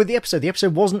with the episode. The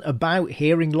episode wasn't about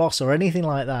hearing loss or anything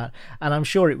like that. And I'm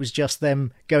sure it was just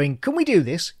them going, can we do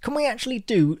this? Can we actually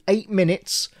do 8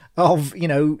 minutes of,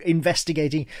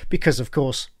 investigating? Because, of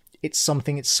course, it's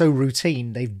so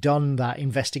routine. They've done that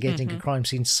investigating a crime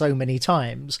scene so many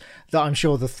times that I'm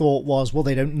sure the thought was, well,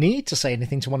 they don't need to say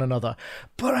anything to one another.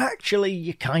 But actually,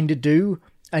 you kind of do.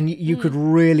 And you could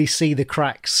really see the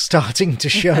cracks starting to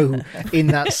show in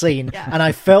that scene. Yeah. And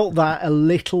I felt that a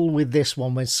little with this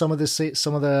one, when some of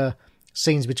the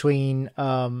scenes between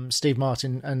Steve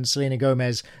Martin and Selena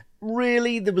Gomez,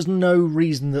 really, there was no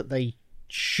reason that they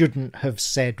shouldn't have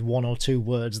said 1 or 2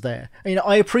 words there.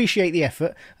 I appreciate the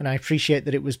effort, and I appreciate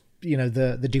that it was,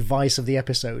 the device of the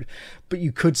episode, but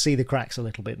you could see the cracks a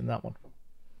little bit in that one.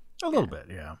 A little bit,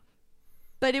 yeah.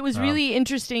 But it was really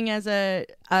interesting as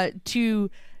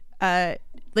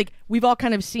we've all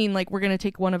kind of seen, like, we're going to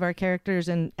take one of our characters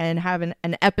and have an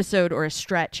episode or a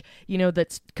stretch,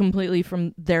 that's completely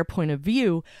from their point of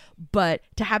view, but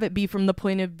to have it be from the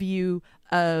point of view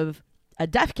of a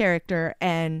deaf character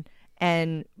and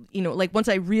once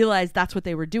I realized that's what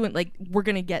they were doing, like,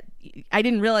 I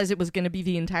didn't realize it was going to be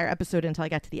the entire episode until I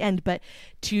got to the end, but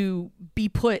to be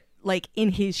put, like, in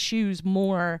his shoes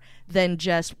more than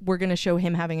just, we're going to show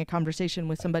him having a conversation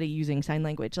with somebody using sign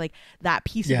language. Like, that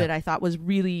piece of it I thought was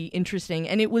really interesting.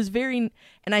 And it was and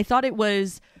I thought it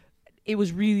was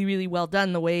really, really well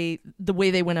done, the way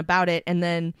they went about it. And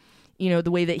then,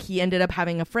 the way that he ended up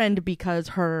having a friend because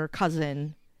her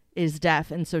cousin is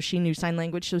deaf, and so she knew sign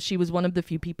language, so she was one of the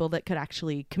few people that could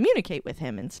actually communicate with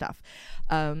him and stuff.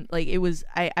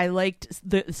 I liked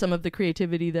some of the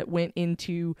creativity that went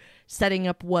into setting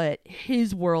up what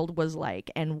his world was like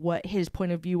and what his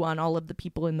point of view on all of the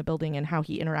people in the building and how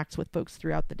he interacts with folks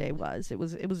throughout the day was. It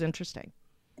was interesting.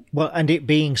 Well, and it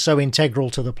being so integral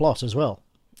to the plot as well.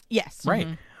 Yes. Right.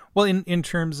 Mm-hmm. Well, in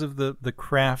terms of the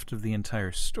craft of the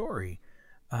entire story,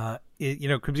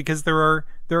 because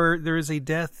there is a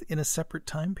death in a separate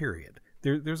time period.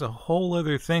 There's a whole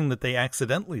other thing that they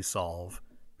accidentally solve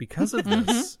because of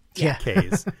this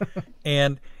case.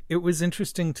 And it was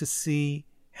interesting to see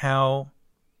how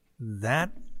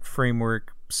that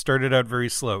framework started out very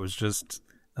slow. It was just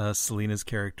Selena's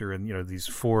character and, these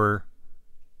 4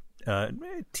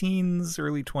 teens,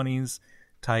 early 20s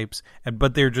types,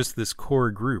 but they're just this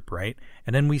core group, right?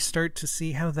 And then we start to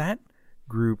see how that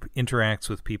group interacts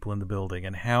with people in the building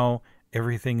and how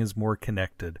everything is more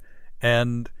connected,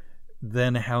 and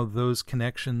then how those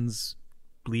connections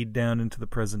bleed down into the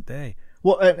present day.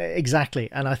 Well, exactly.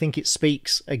 And I think it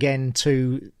speaks again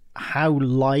to how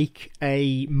like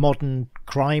a modern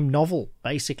crime novel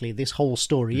basically this whole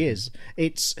story is.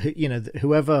 It's,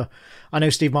 whoever, I know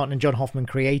Steve Martin and John Hoffman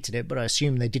created it, but I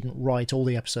assume they didn't write all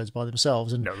the episodes by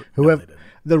themselves, and whoever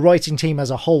the writing team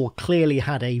as a whole clearly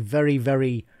had a very,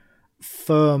 very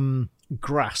firm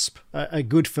grasp, a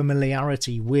good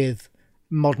familiarity with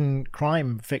modern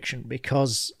crime fiction,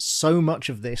 because so much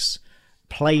of this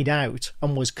played out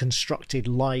and was constructed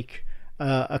like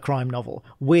a crime novel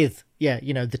with,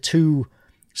 the 2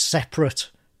 separate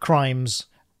crimes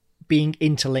being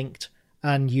interlinked,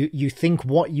 and you think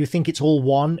it's all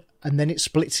one, and then it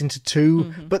splits into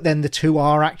 2, but then the 2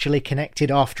 are actually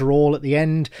connected after all at the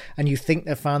end, and you think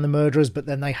they've found the murderers, but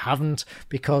then they haven't,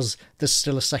 because there's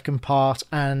still a second part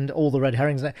and all the red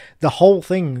herrings there. The whole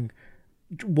thing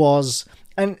was,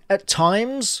 and at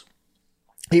times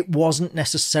it wasn't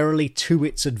necessarily to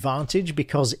its advantage,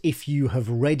 because if you have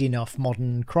read enough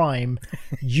modern crime,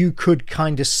 you could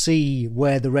kind of see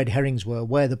where the red herrings were,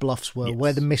 where the bluffs were,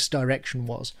 where the misdirection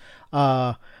was.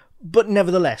 But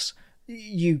nevertheless,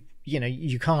 you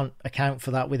can't account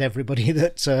for that with everybody.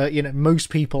 That most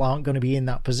people aren't going to be in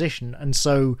that position, and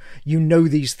so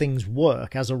these things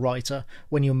work as a writer.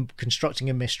 When you're constructing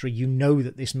a mystery,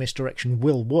 that this misdirection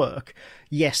will work.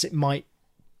 Yes, it might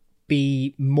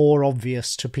be more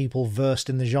obvious to people versed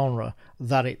in the genre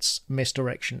that it's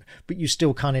misdirection, but you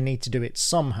still kind of need to do it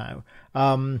somehow.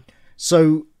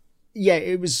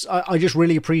 It was. I just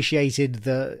really appreciated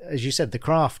as you said, the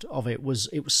craft of it was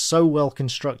so well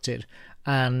constructed,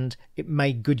 and it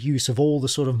made good use of all the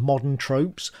sort of modern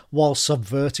tropes while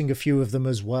subverting a few of them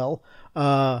as well.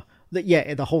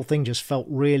 The whole thing just felt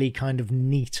really kind of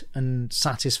neat and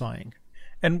satisfying.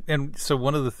 And so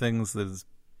one of the things that is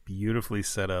beautifully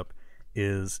set up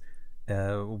is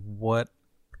what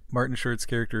Martin Short's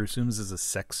character assumes is a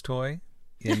sex toy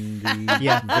in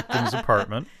the victim's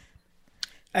apartment.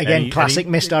 Again, classic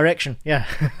misdirection. Yeah.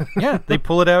 Yeah, they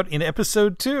pull it out in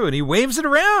episode 2, and he waves it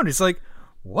around. He's like,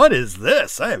 what is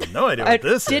this? I have no idea what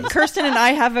this is. Did Kirsten and I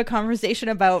have a conversation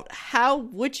about how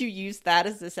would you use that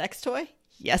as a sex toy?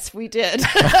 Yes, we did.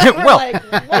 Well,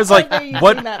 I was like,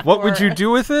 what would you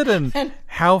do with it? And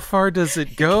how far does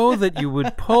it go that you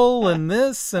would pull and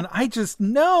this? And I just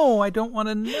know. I don't want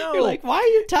to know. You're like, why are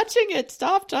you touching it?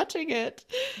 Stop touching it.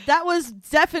 That was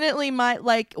definitely my,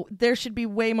 like, there should be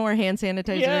way more hand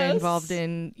sanitizer involved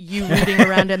in you rooting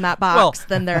around in that box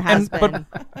than there has been.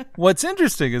 But what's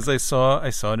interesting is I saw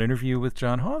an interview with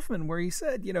John Hoffman where he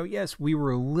said, yes, we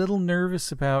were a little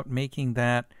nervous about making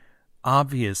that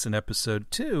obvious in episode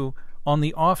 2 on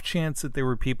the off chance that there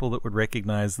were people that would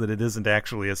recognize that it isn't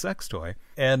actually a sex toy.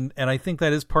 And I think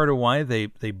that is part of why they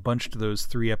bunched those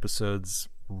 3 episodes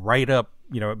right up,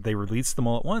 they released them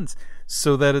all at once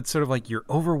so that it's sort of like you're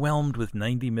overwhelmed with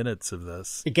 90 minutes of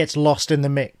this. It gets lost in the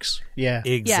mix. Yeah.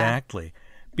 Exactly. Yeah.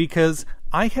 Because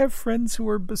I have friends who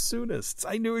are bassoonists.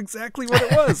 I knew exactly what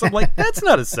it was. I'm like, that's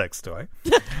not a sex toy.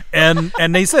 And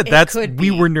they said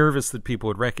we were nervous that people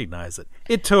would recognize it.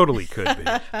 It totally could be.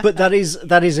 But that is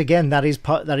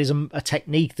a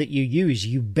technique that you use.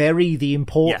 You bury the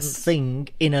important thing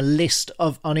in a list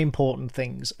of unimportant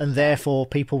things, and therefore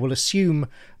people will assume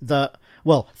that.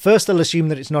 Well, first they'll assume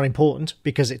that it's not important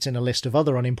because it's in a list of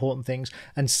other unimportant things.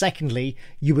 And secondly,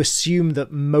 you assume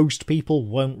that most people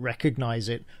won't recognize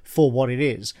it for what it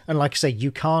is. And like I say, you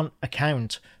can't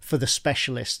account for the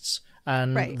specialists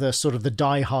and the sort of the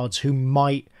diehards who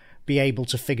might be able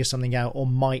to figure something out or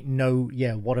might know,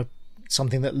 what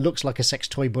something that looks like a sex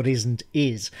toy but isn't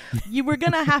is. You were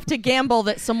going to have to gamble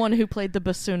that someone who played the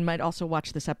bassoon might also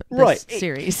watch this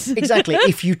series. Exactly.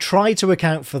 If you try to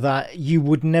account for that,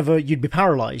 you'd be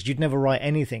paralyzed. You'd never write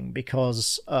anything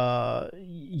because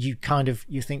you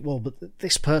think, well, but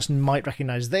this person might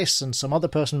recognize this and some other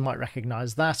person might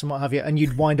recognize that and what have you, and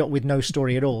you'd wind up with no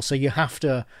story at all. So you have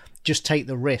to just take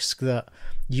the risk that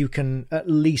you can at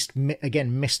least,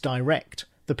 misdirect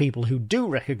the people who do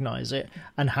recognize it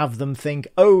and have them think,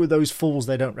 oh, those fools,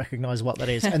 they don't recognize what that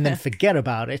is, and then forget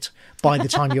about it by the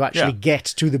time you actually get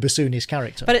to the bassoonist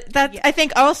character. But I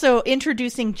think also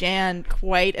introducing Jan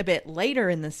quite a bit later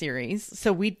in the series,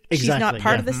 so she's not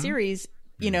part of the series,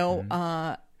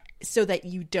 so that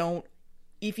you don't,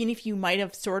 even if you might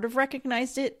have sort of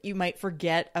recognized it, you might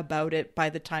forget about it by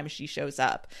the time she shows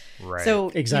up. Right.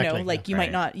 So you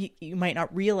might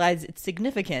not realize it's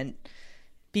significant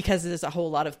because there's a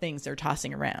whole lot of things they're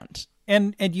tossing around.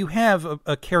 And you have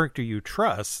a character you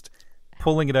trust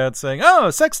pulling it out saying, oh,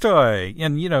 a sex toy.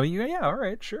 And, all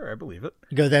right, sure, I believe it.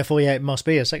 You go, therefore, it must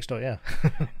be a sex toy,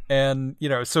 yeah. And,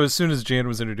 so as soon as Jan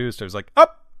was introduced, I was like, oh,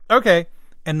 okay.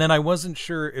 And then I wasn't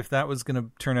sure if that was going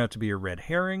to turn out to be a red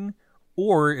herring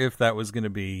or if that was going to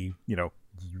be,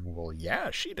 well,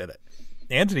 yeah, she did it.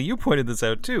 Anthony, you pointed this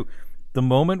out, too. The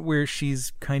moment where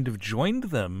she's kind of joined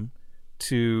them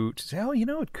to say, oh,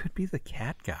 it could be the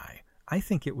cat guy. I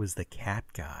think it was the cat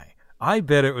guy. I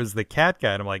bet it was the cat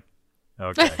guy. And I'm like,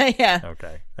 okay. Yeah.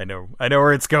 Okay. I know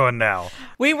where it's going now.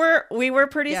 We were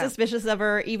pretty suspicious of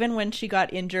her. Even when she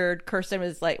got injured, Kirsten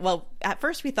was like, well, at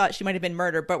first we thought she might have been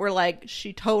murdered, but we're like,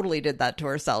 she totally did that to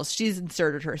herself. She's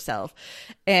inserted herself.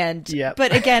 And,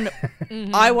 but again,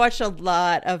 I watched a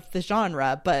lot of the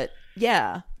genre, but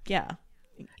yeah.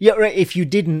 Yeah, right. If you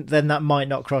didn't, then that might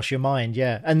not cross your mind.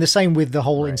 Yeah, and the same with the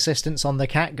whole insistence on the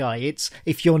cat guy. It's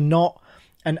if you're not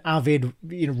an avid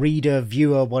reader,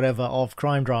 viewer, whatever of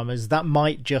crime dramas, that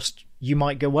might you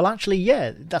might go, well, actually,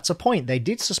 yeah, that's a point. They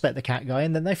did suspect the cat guy,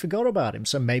 and then they forgot about him.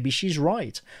 So maybe she's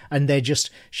right, and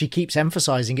she keeps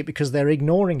emphasizing it because they're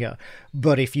ignoring her.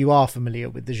 But if you are familiar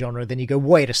with the genre, then you go,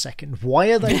 wait a second,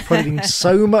 why are they putting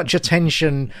so much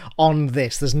attention on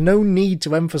this? There's no need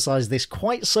to emphasize this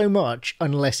quite so much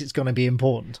unless it's going to be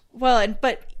important. Well,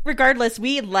 but regardless,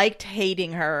 we liked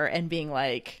hating her and being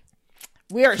like,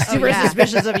 we are super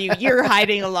suspicious of you. You're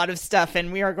hiding a lot of stuff,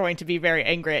 and we are going to be very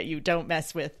angry at you. Don't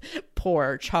mess with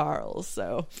poor Charles.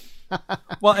 So,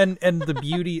 well, and the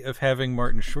beauty of having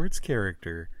Martin Short's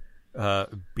character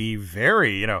be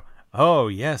very, oh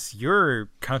yes, your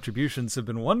contributions have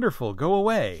been wonderful. Go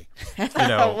away,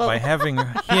 by having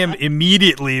him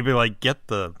immediately be like, get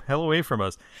the hell away from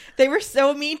us. They were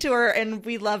so mean to her, and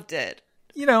we loved it.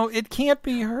 It can't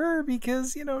be her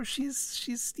because,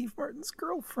 she's Steve Martin's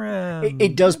girlfriend.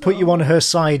 It does put you on her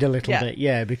side a little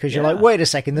bit, because you're like, wait a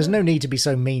second, there's no need to be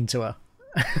so mean to her.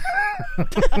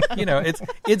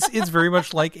 It's very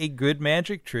much like a good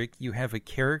magic trick. You have a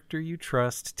character you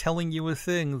trust telling you a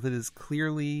thing that is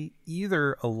clearly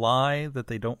either a lie that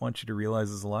they don't want you to realize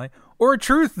is a lie or a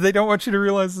truth they don't want you to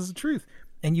realize is a truth.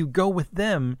 and you go with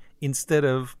them instead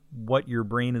of what your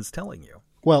brain is telling you.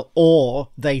 Well, or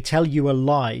they tell you a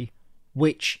lie,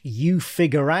 which you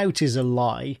figure out is a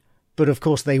lie, but of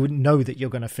course they would know that you're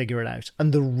going to figure it out,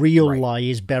 and the real lie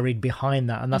is buried behind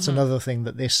that. And that's another thing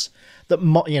that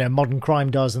modern crime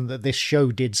does, and that this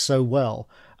show did so well,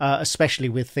 especially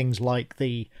with things like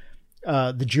the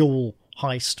jewel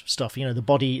heist stuff,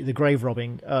 the grave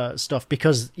robbing stuff,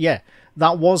 because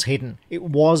that was hidden. It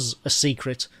was a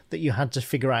secret that you had to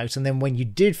figure out, and then when you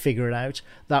did figure it out,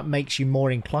 that makes you more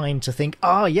inclined to think,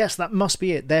 yes, that must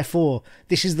be it, therefore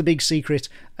this is the big secret,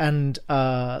 and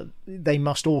they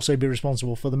must also be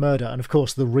responsible for the murder. And of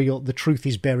course the truth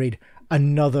is buried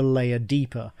another layer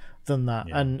deeper than that.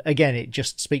 And again, it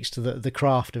just speaks to the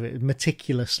craft of it,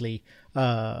 meticulously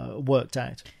worked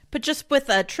out. But just with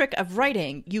a trick of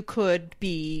writing, you could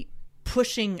be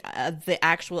pushing the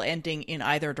actual ending in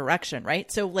either direction, right?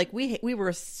 So like we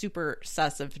were super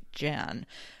sus of Jan,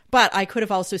 but I could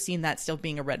have also seen that still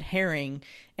being a red herring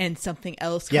and something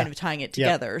else kind of tying it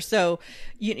together. So,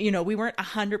 we weren't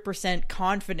 100%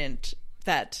 confident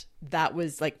that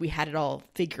was like we had it all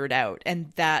figured out,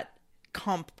 and that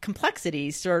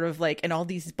complexity sort of like, and all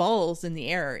these balls in the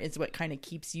air is what kind of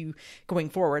keeps you going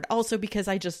forward. Also because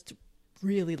I just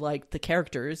really liked the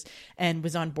characters and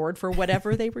was on board for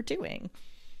whatever they were doing.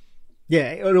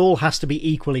 Yeah, it all has to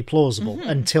be equally plausible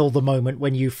until the moment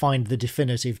when you find the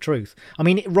definitive truth. I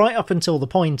mean, right up until the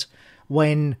point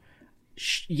when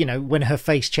when her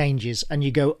face changes and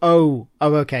you go, oh,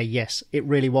 okay, yes, it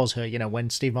really was her. When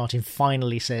Steve Martin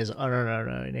finally says, oh,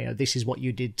 no, this is what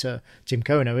you did to Tim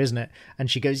Kono, isn't it? And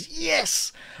she goes,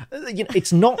 yes.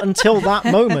 It's not until that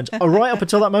moment, right up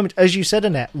until that moment, as you said,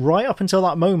 Annette, right up until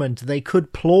that moment, they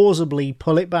could plausibly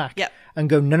pull it back and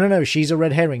go, no, she's a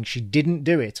red herring. She didn't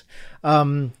do it.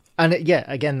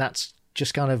 Again, that's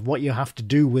just kind of what you have to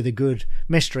do with a good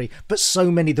mystery. But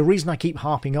the reason I keep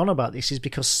harping on about this is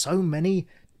because so many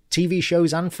TV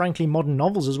shows and frankly modern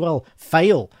novels as well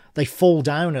fail. They fall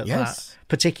down at that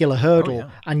particular hurdle,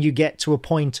 and you get to a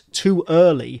point too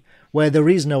early where there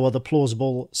is no other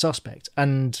plausible suspect.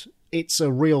 And it's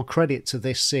a real credit to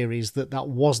this series that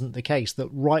wasn't the case, that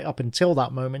right up until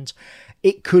that moment,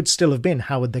 it could still have been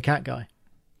Howard the Cat Guy.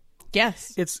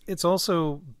 Yes. It's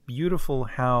also beautiful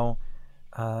how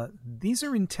these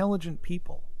are intelligent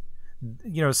people.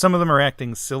 Some of them are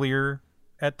acting sillier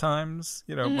at times.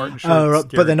 Martin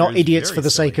Short's but they're not idiots for the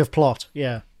sake of plot.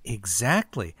 Yeah,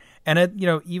 exactly. And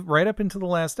right up into the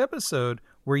last episode,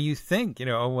 where you think,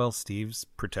 Steve's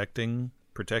protecting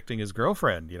his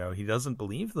girlfriend. He doesn't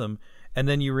believe them, and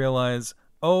then you realize,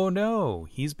 oh no,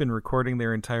 he's been recording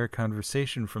their entire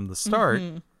conversation from the start,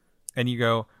 and you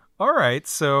go, all right,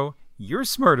 so you're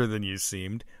smarter than you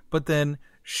seemed, but then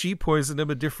she poisoned him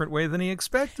a different way than he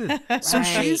expected. So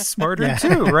she's smarter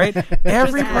too, right?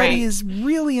 Everybody is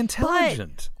really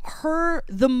intelligent. But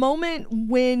the moment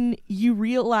when you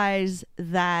realize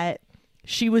that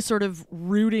she was sort of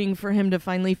rooting for him to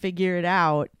finally figure it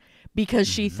out because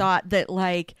she thought that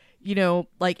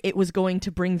it was going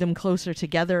to bring them closer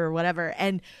together or whatever.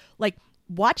 And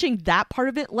watching that part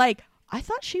of it, I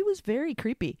thought she was very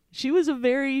creepy. She was a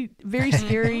very, very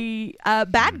scary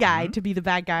bad guy to be the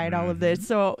bad guy in all of this.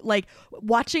 So,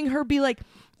 watching her be like,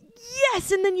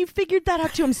 yes, and then you figured that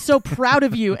out too. I'm so proud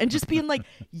of you. And just being like,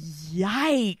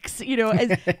 yikes.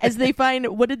 As they find,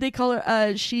 what did they call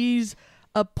her? She's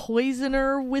a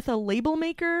poisoner with a label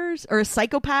maker, or a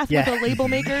psychopath with a label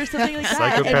maker, or something like that.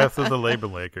 Psychopath with a label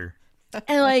maker.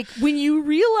 And when you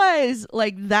realize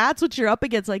that's what you're up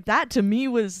against, that to me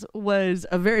was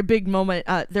a very big moment.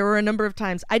 There were a number of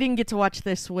times I didn't get to watch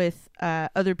this with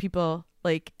other people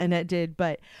like Annette did,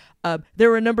 but there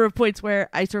were a number of points where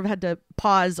I sort of had to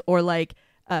pause or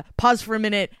pause for a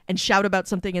minute and shout about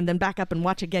something and then back up and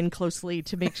watch again closely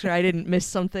to make sure I didn't miss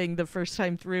something the first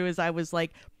time through, as I was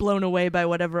blown away by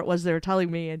whatever it was they were telling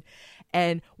me,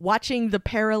 and watching the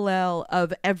parallel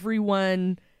of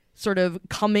everyone sort of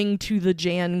coming to the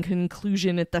Jan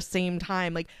conclusion at the same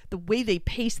time, the way they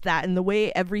paced that and the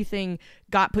way everything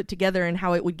got put together and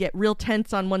how it would get real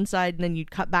tense on one side and then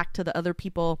you'd cut back to the other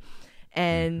people,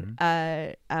 and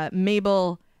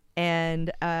Mabel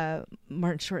and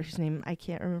Martin Short, whose name I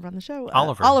can't remember on the show.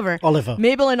 Oliver.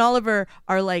 Mabel and Oliver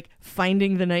are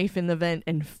finding the knife in the vent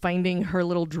and finding her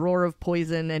little drawer of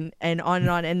poison and on,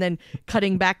 and then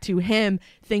cutting back to him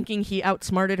thinking he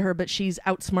outsmarted her, but she's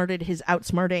outsmarted his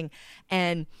outsmarting.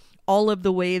 And all of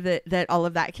the way that all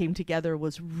of that came together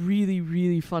was really,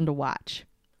 really fun to watch.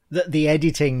 The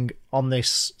editing on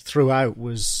this throughout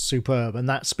was superb, and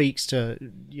that speaks to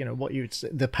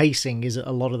the pacing. Is a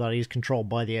lot of that is controlled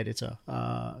by the editor,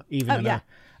 even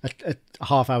a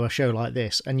half-hour show like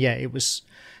this. And yeah, it was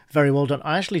very well done.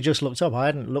 I actually just looked up. I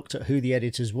hadn't looked at who the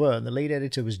editors were, and the lead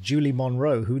editor was Julie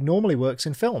Monroe, who normally works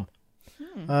in film.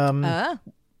 Yeah,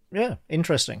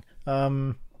 interesting.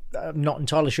 I'm not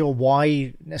entirely sure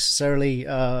why necessarily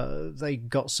they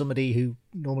got somebody who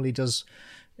normally does.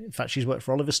 In fact, she's worked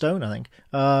for Oliver Stone, I think.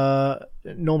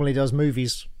 Normally does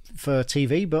movies for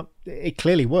TV, but it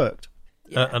clearly worked.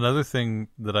 Yeah. Another thing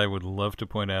that I would love to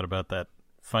point out about that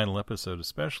final episode,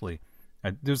 especially,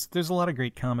 there's a lot of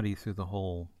great comedy through the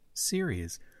whole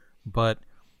series, but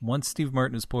once Steve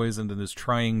Martin is poisoned and is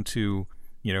trying to,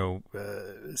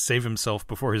 save himself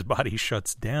before his body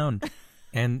shuts down,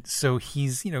 and so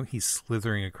he's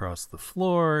slithering across the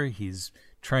floor, he's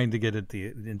trying to get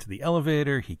into the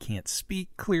elevator, he can't speak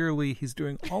clearly, he's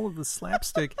doing all of the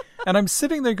slapstick, and I'm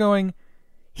sitting there going,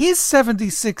 he's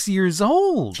 76 years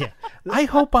old. Yeah. I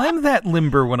hope I'm that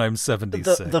limber when I'm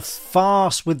 76. The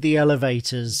farce with the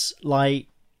elevators, I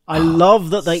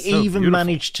love that they even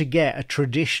managed to get a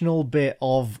traditional bit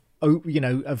of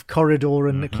corridor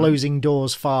and closing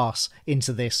doors farce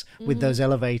into this with those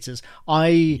elevators.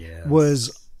 I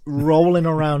was rolling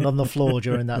around on the floor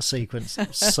during that sequence.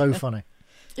 So funny.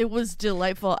 It was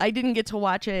delightful. I didn't get to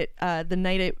watch it the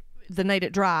night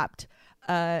it dropped,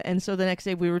 and so the next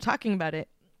day we were talking about it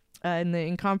in the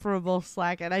incomparable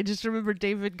Slack, and I just remember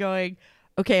David going,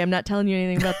 "Okay, I'm not telling you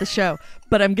anything about the show,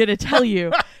 but I'm going to tell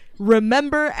you.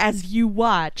 Remember, as you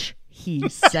watch,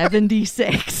 he's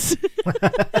 76."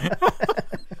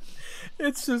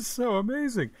 It's just so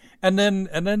amazing, and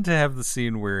then to have the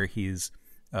scene where he's,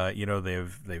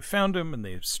 they've found him and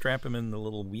they strap him in the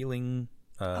little wheeling.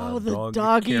 The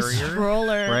doggy carrier,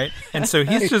 stroller, right? And so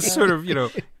he's just sort of,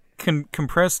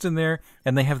 compressed in there,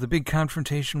 and they have the big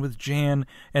confrontation with Jan,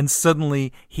 and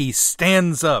suddenly he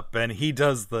stands up and he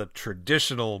does the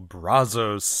traditional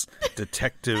Brazos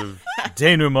detective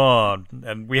denouement.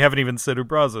 And we haven't even said who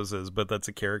Brazos is, but that's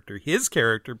his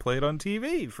character played on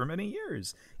TV for many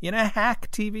years in a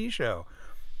hack TV show.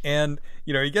 And,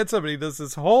 he gets up and he does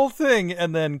this whole thing,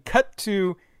 and then cut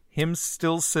to him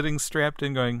still sitting strapped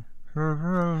in going,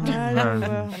 but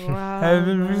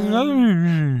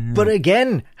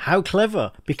again, how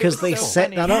clever, because they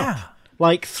set that up.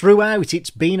 Throughout, it's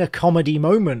been a comedy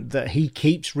moment that he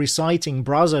keeps reciting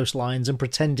Brazos lines and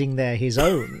pretending they're his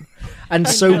own. And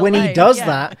so when he does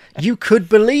that, you could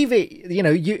believe it.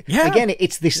 Again,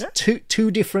 it's this two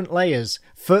different layers.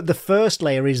 The first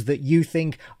layer is that you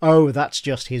think, oh, that's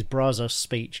just his Brazos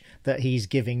speech that he's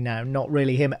giving now, not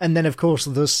really him. And then, of course,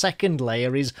 the second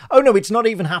layer is, oh, no, it's not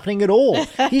even happening at all.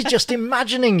 He's just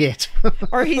imagining it.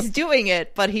 Or he's doing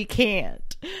it, but he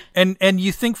can't. And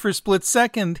you think for a split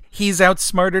second, he's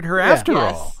outsmarted her after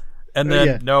all. And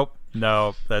then, nope,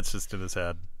 that's just in his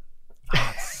head.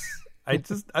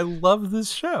 I love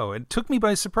this show. It took me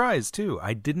by surprise, too.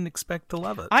 I didn't expect to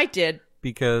love it. I did.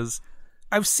 Because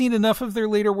I've seen enough of their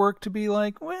later work to be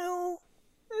like, well,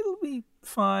 it'll be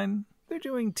fine. They're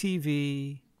doing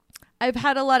TV. I've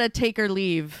had a lot of take or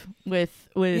leave with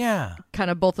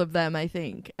kind of both of them, I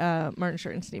think, Martin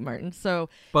Short and Steve Martin. So,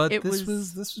 but this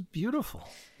was beautiful.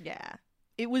 Yeah,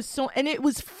 it was and it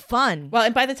was fun. Well,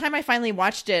 and by the time I finally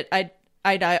watched it, I'd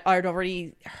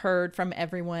already heard from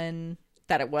everyone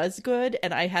that it was good,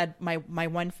 and I had my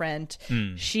one friend,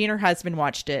 she and her husband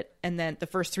watched it, and then the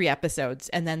first 3 episodes,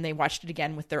 and then they watched it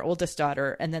again with their oldest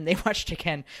daughter, and then they watched it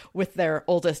again with their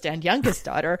oldest and youngest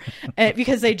daughter, and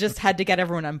because they just had to get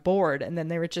everyone on board, and then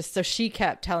they were so she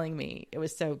kept telling me it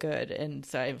was so good, and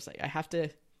so I was like, I have to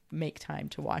make time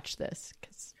to watch this,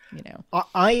 because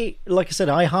I like I said,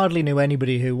 I hardly knew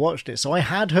anybody who watched it, so I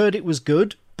had heard it was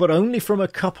good, but only from a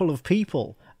couple of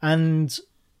people, and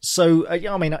so,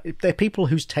 they're people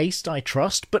whose taste I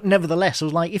trust, but nevertheless, I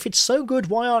was like, if it's so good,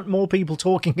 why aren't more people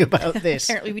talking about this?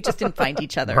 Apparently, we just didn't find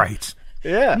each other. Right.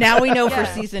 Yeah. Now we know for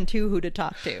season 2 who to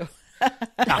talk to.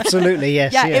 Absolutely,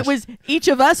 yes. Yeah, yes. It was, each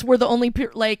of us were the only,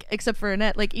 except for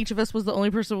Annette, each of us was the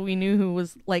only person we knew who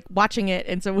was, watching it,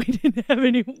 and so we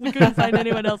couldn't find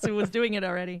anyone else who was doing it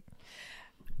already.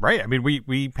 Right.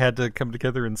 We had to come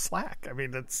together in Slack.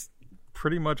 That's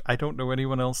pretty much, I don't know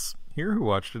anyone else here who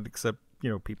watched it except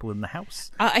people in the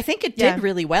house. I think it did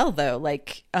really well, though.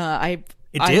 I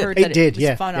heard that it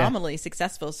was phenomenally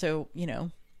successful. So,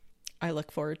 I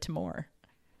look forward to more.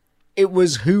 It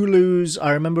was Hulu's,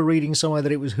 I remember reading somewhere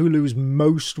that it was Hulu's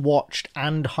most watched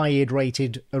and highest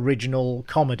rated original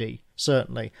comedy,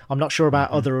 certainly. I'm not sure about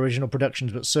other original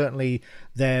productions, but certainly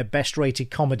their best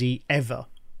rated comedy ever.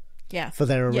 Yeah. For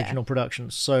their original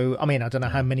productions. So, I don't know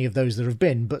how many of those there have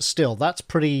been, but still, that's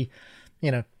pretty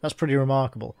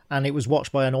remarkable. And it was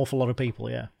watched by an awful lot of people,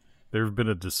 yeah. There have been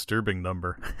a disturbing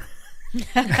number.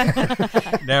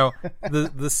 Now,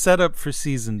 the setup for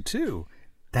season 2,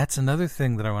 that's another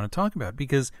thing that I want to talk about,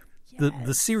 because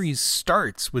the series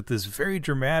starts with this very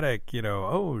dramatic,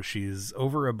 she's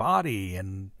over a body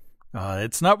and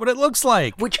it's not what it looks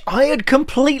like. Which I had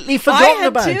completely forgotten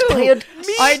about. Too.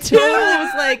 I totally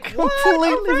was like,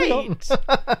 completely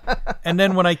forgotten. And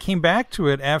then when I came back to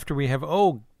it after we have,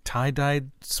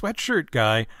 tie-dyed sweatshirt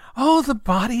guy. Oh, the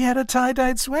body had a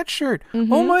tie-dyed sweatshirt.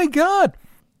 Mm-hmm. Oh my God.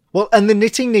 Well, and the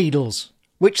knitting needles,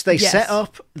 which they set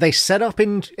up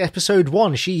in episode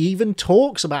 1. She even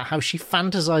talks about how she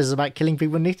fantasizes about killing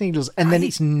people with knitting needles, and then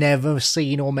it's never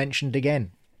seen or mentioned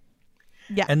again.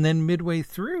 Yeah. And then midway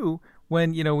through,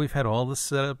 when, we've had all the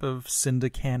setup of Cinda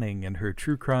Canning and her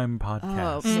true crime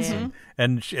podcasts.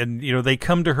 And they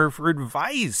come to her for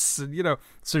advice,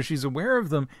 so she's aware of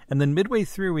them. And then midway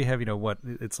through, we have,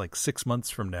 it's like 6 months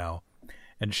from now.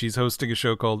 And she's hosting a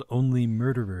show called Only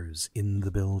Murderers in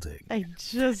the Building.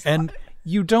 And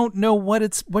you don't know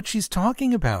what she's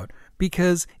talking about,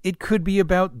 because it could be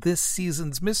about this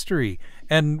season's mystery.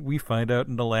 And we find out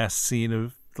in the last scene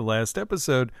of the last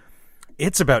episode,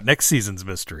 it's about next season's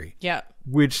mystery. Yeah.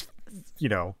 Which,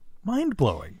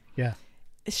 mind-blowing. Yeah.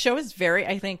 The show is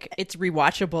I think it's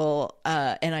rewatchable,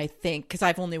 and I think, because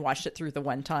I've only watched it through the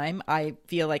one time, I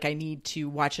feel like I need to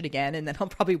watch it again, and then I'll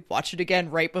probably watch it again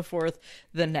right before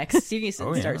the next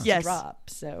season starts to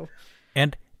drop. So,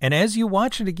 and as you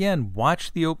watch it again,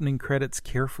 watch the opening credits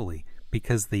carefully,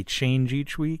 because they change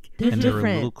each week, and there are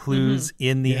little clues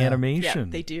in the animation.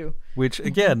 Yeah, they do. Which,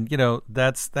 again,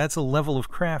 that's a level of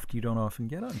craft you don't often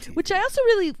get on TV. Which I also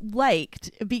really liked,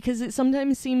 because it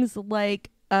sometimes seems like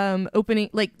opening,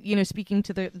 like, speaking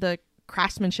to the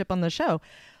craftsmanship on the show,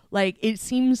 like, it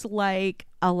seems like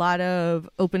a lot of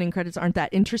opening credits aren't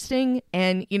that interesting,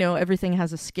 and everything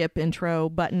has a skip intro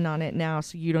button on it now,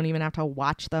 so you don't even have to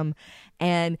watch them.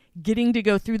 And getting to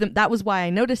go through them, that was why I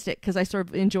noticed it, because I sort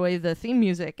of enjoy the theme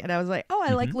music, and I was like,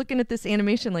 I like looking at this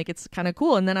animation, like, it's kind of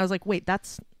cool. And then I was like, wait,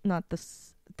 that's not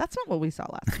what we saw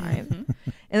last time.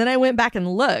 And then I went back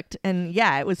and looked, and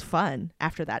it was fun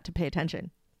after that to pay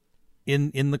attention.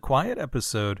 In the quiet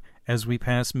episode, as we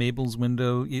pass Mabel's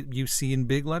window, you see in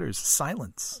big letters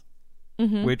silence.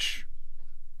 Which,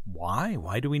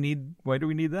 why do we need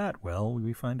that? Well,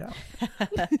 we find out.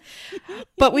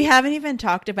 But we haven't even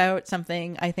talked about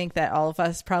something I think that all of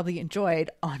us probably enjoyed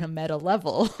on a meta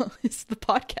level is the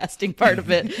podcasting part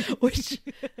of it, which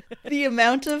the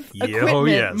amount of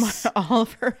equipment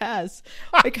Oliver has.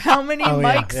 Like, how many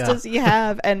mics does he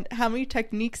have, and how many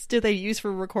techniques do they use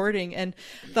for recording, and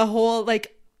the whole,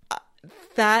 like,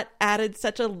 that added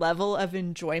such a level of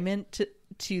enjoyment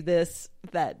to this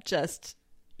that just,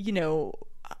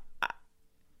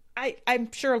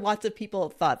 I'm sure lots of people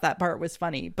thought that part was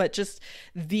funny, but just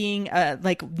being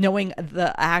knowing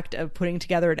the act of putting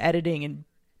together and editing and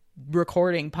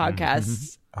recording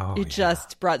podcasts,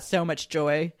 just brought so much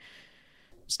joy.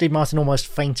 Steve Martin almost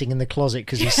fainting in the closet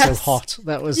because he's so hot.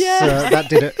 That was that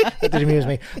did it. That did amuse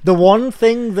me. The one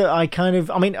thing that I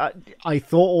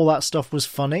thought all that stuff was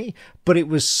funny, but it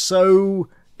was so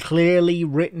clearly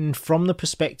written from the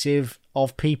perspective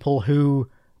of people who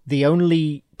the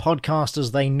only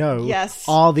podcasters they know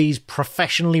are these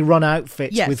professionally run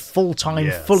outfits with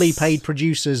full-time, fully paid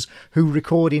producers who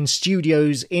record in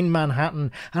studios in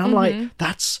Manhattan. And I'm like,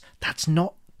 that's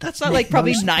not like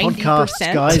probably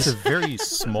 90%. Guys. It's a very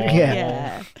small.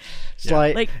 It's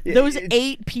like those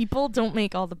 8 people don't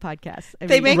make all the podcasts.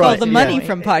 They make all the money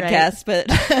from podcasts, but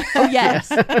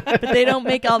but they don't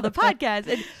make all the podcasts.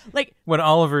 And when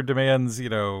Oliver demands,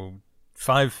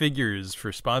 $5 figures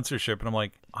for sponsorship, and I'm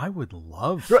like, I would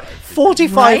love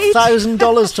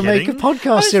 $45,000 to make a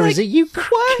podcast series. Are you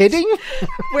kidding?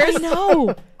 Where's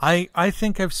no? I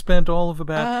think I've spent all of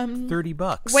about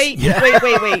 $30. Wait.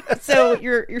 So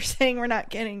you're saying we're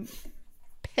not getting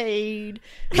paid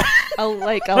a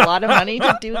lot of money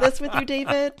to do this with you,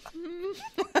 David?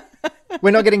 We're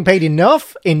not getting paid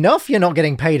enough. You're not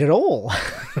getting paid at all.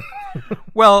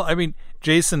 Well, I mean,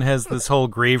 Jason has this whole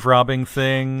grave robbing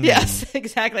thing. Yes,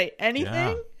 exactly.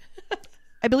 Anything? Yeah.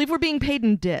 I believe we're being paid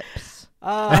in dips.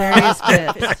 Various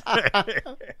dips.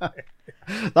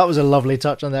 That was a lovely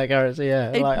touch on that character.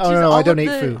 Yeah, I don't eat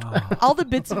food. All the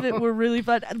bits of it were really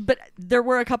fun, but there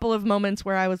were a couple of moments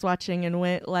where I was watching and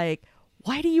went like,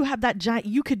 why do you have that giant?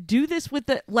 You could do this with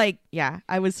the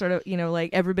I was sort of,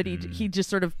 everybody. He just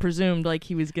sort of presumed like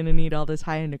he was going to need all this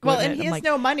high end equipment. Well, and he has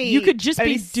no money. You could just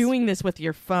be doing this with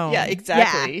your phone. Yeah,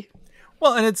 exactly. Yeah.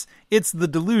 Well, and it's the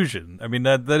delusion. I mean,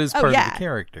 that is part of the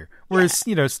character. Whereas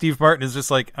Steve Martin is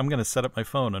just like, I'm going to set up my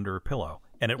phone under a pillow,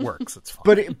 and it works. It's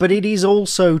fine. But it is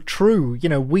also true. You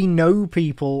know, we know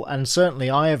people, and certainly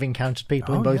I have encountered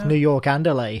people in both New York and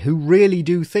LA who really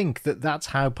do think that that's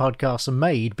how podcasts are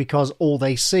made, because all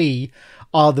they see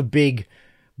are the big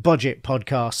budget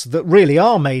podcasts that really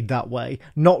are made that way,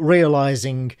 not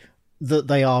realizing that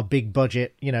they are big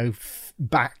budget, you know,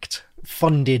 backed,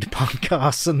 funded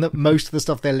podcasts, and that most of the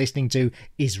stuff they're listening to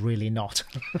is really not.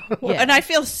 Well, and I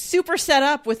feel super set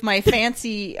up with my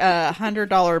fancy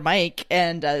 $100 mic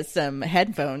and some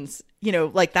headphones. You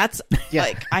know, like that's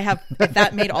like I have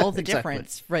that made all the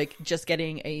difference. Like just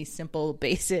getting a simple,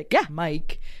 basic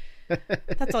mic.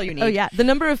 That's all you need. Oh yeah, the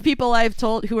number of people I've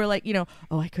told who are like, you know,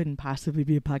 I couldn't possibly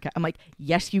be a podcast. I'm like,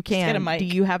 yes, you can. Just get a mic. Do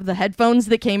you have the headphones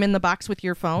that came in the box with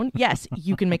your phone? Yes,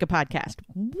 you can make a podcast.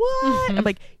 What? I'm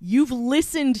like, you've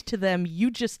listened to them,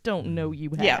 you just don't know you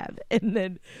have. Yeah. And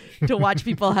then to watch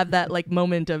people have that like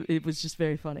moment of it was just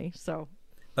very funny. So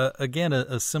again,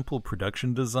 a simple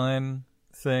production design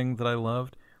thing that I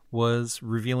loved was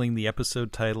revealing the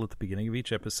episode title at the beginning of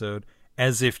each episode,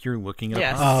 as if you're looking at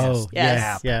a podcast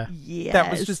app. Yes.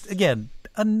 That was just, again,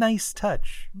 a nice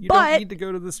touch. You But don't need to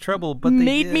go to this trouble, but they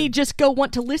made did. me just go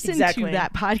want to listen to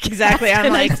that podcast. Exactly. I'm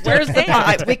And I like, still where's the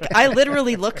can't. pod? I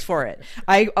literally looked for it.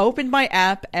 I opened my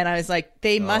app and I was like,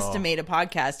 they must have made a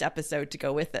podcast episode to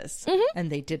go with this. And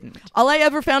they didn't. All I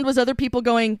ever found was other people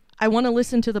going, I want to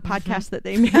listen to the podcast that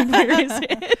they made. Where is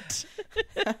it?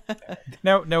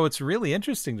 Now, what's really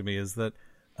interesting to me is that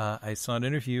I saw an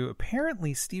interview.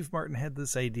 Apparently, Steve Martin had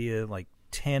this idea like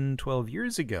 10, 12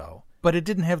 years ago, but it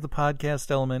didn't have the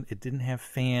podcast element. It didn't have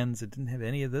fans. It didn't have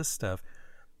any of this stuff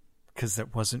because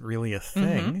that wasn't really a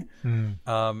thing.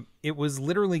 It was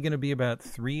literally going to be about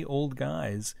 3 old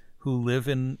guys who live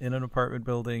in an apartment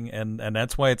building, and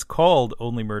that's why it's called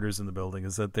Only Murders in the Building,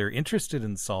 is that they're interested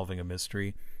in solving a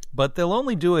mystery, but they'll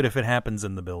only do it if it happens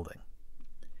in the building.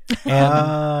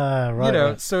 And, right. you know,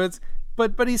 right. so it's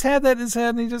but he's had that in his head,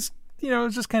 and he just, you know,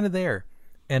 it's just kind of there.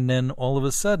 And then all of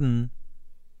a sudden,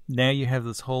 now you have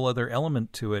this whole other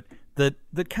element to it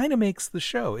that kind of makes the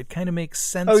show. It kind of makes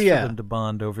sense for them to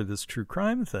bond over this true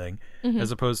crime thing,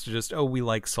 as opposed to just, we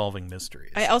like solving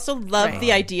mysteries. I also love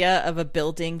the idea of a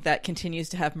building that continues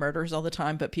to have murders all the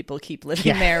time, but people keep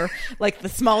living there. Like the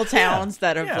small towns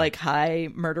that have like high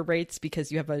murder rates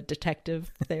because you have a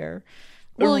detective there.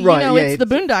 Well, you know, it's the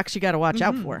Boondocks you got to watch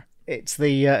out for. It's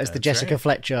the Jessica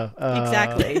Fletcher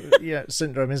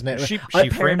syndrome, isn't it? She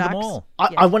framed them all.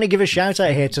 I want to give a shout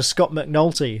out here to Scott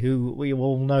McNulty, who we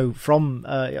all know from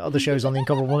other shows on the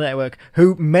Incomparable Network,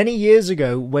 who many years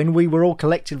ago, when we were all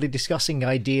collectively discussing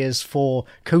ideas for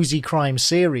Cozy Crime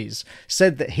series,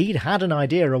 said that he'd had an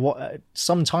idea of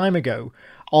some time ago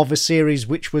of a series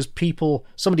which was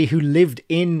somebody who lived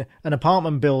in an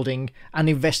apartment building and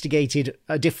investigated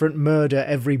a different murder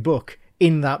every book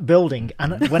in that building.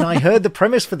 And when I heard the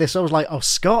premise for this, I was like, oh,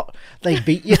 Scott, they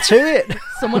beat you to it.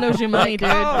 Someone owes you money, dude.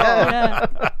 Yeah.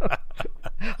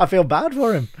 I feel bad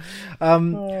for him.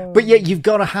 But yeah, you've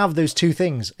got to have those two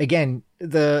things. Again,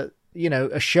 a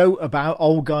show about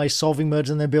old guys solving murders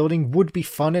in their building would be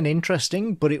fun and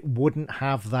interesting, but it wouldn't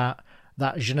have that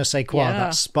je ne sais quoi,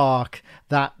 that spark,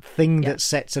 that thing that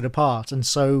sets it apart. And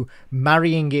so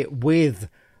marrying it with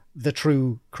the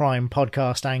true crime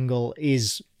podcast angle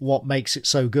is what makes it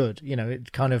so good. You know,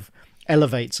 it kind of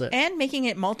elevates it. And making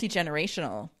it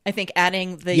multi-generational. I think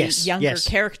adding the younger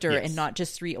character and not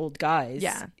just 3 old guys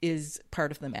is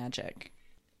part of the magic.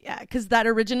 Yeah, because that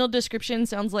original description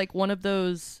sounds like one of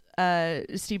those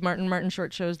Steve Martin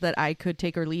short shows that I could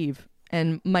take or leave,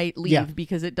 and might leave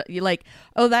because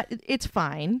it's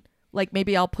fine. Like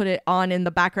maybe I'll put it on in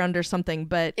the background or something,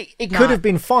 but it could have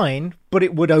been fine, but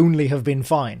it would only have been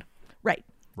fine. Right.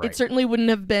 It certainly wouldn't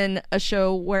have been a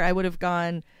show where I would have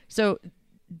gone. So,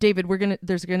 David,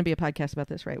 there's gonna be a podcast about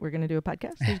this, right? We're gonna do a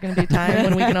podcast. There's gonna be a time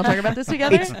when we can all talk about this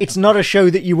together. It's not a show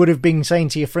that you would have been saying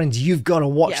to your friends, "You've got to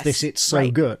watch this. It's so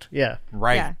good." Yeah.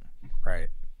 Right. Yeah. Right.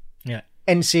 Yeah.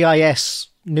 NCIS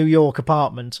New York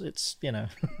apartment. It's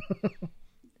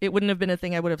It wouldn't have been a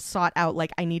thing I would have sought out.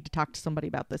 Like, I need to talk to somebody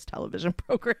about this television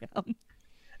program.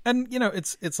 And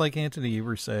it's like Anthony, you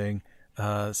were saying,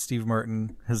 Steve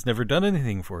Martin has never done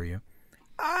anything for you.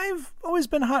 I've always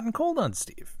been hot and cold on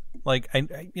Steve. Like,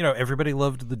 I everybody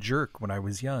loved The Jerk when I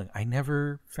was young. I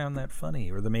never found that funny.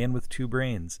 Or The Man with Two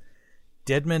Brains.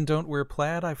 Dead Men Don't Wear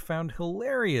Plaid I found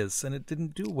hilarious, and it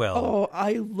didn't do well. Oh,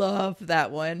 I love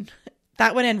that one.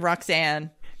 That one and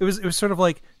Roxanne. It was sort of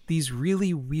like these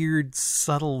really weird,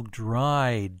 subtle,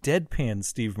 dry, deadpan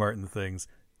Steve Martin things.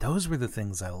 Those were the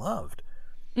things I loved.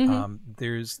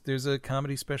 There's a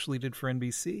comedy special he did for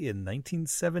NBC in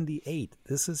 1978.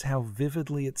 This is how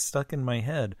vividly it stuck in my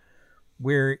head.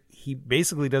 where he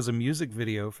basically does a music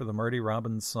video for the Marty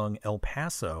Robbins song El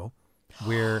Paso,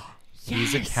 where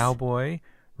he's a cowboy,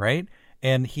 right?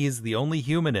 And he's the only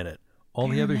human in it. All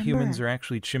the other humans are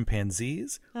actually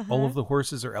chimpanzees. All of the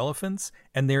horses are elephants.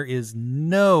 And there is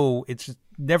it's just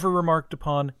never remarked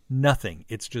upon, nothing.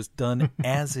 It's just done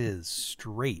as is,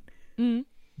 straight.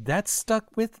 That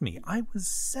stuck with me. I was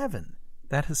 7.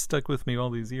 That has stuck with me all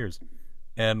these years.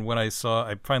 And when I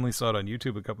finally saw it on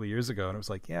YouTube a couple of years ago, and I was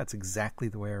like, yeah, it's exactly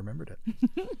the way I remembered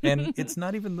it. And it's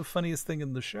not even the funniest thing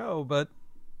in the show, but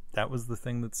that was the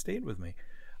thing that stayed with me.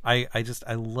 I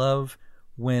love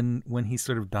when he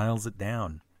sort of dials it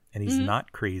down, and he's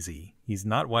not crazy. He's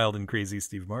not wild and crazy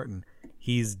Steve Martin.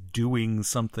 He's doing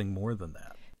something more than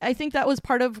that. I think that was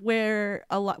part of where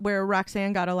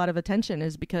Roxanne got a lot of attention,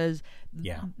 is because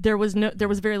there was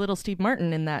very little Steve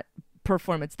Martin in that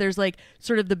performance. There's like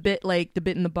sort of the bit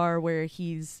in the bar where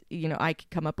he's, I could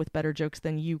come up with better jokes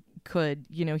than you could,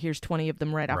 here's 20 of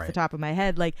them right off the top of my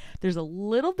head. Like there's a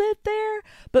little bit there,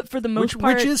 but for the most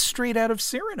part, which is straight out of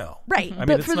Cyrano, right? I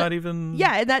mean, it's not even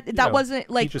that wasn't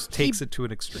like, he just takes it to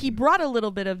an extreme. He brought a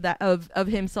little bit of that of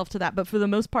himself to that, but for the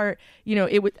most part,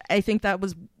 I think that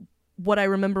was what I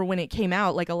remember when it came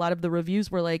out. Like a lot of the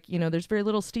reviews were like, there's very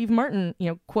little Steve Martin,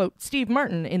 quote, Steve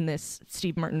Martin in this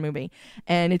Steve Martin movie.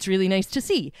 And it's really nice to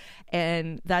see.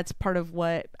 And that's part of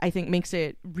what I think makes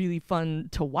it really fun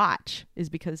to watch, is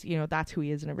because, that's who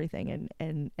he is and everything.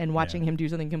 And watching him do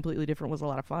something completely different was a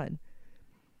lot of fun.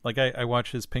 Like I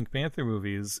watch his Pink Panther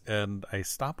movies and I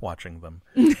stop watching them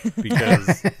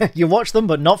because you watch them,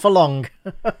 but not for long.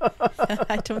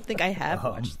 I don't think I have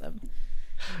watched them.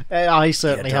 I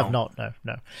certainly have not.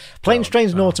 No. Planes,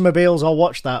 Trains, and Automobiles. I'll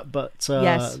watch that, but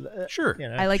yes, sure.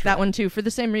 I like that one too for the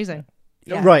same reason.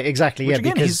 Yeah. Right, exactly. Which, yeah,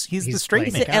 again, because he's the straight.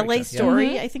 Is it L.A.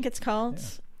 Story? I think it's called.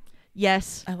 Yeah.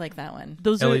 Yes, I like that one.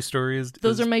 L.A. Story is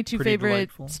those are my two favorite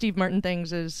delightful. Steve Martin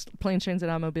things: is Planes, Trains,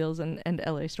 and Automobiles and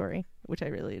L.A. Story, which I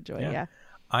really enjoy. Yeah.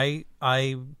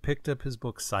 I picked up his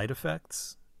book Side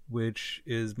Effects, which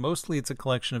is mostly it's a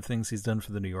collection of things he's done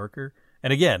for the New Yorker.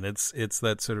 And again, it's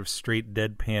that sort of straight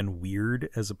deadpan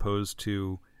weird as opposed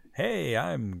to, hey,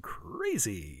 I'm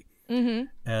crazy.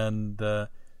 Mm-hmm. And,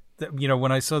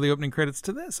 when I saw the opening credits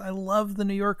to this, I love the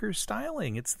New Yorker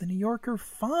styling. It's the New Yorker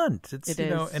font.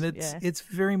 It's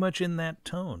very much in that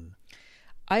tone.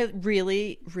 I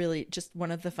really, really, just one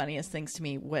of the funniest things to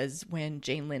me was when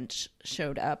Jane Lynch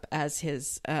showed up as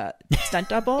his stunt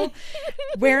double,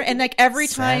 and like every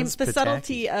time the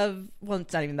subtlety of, well,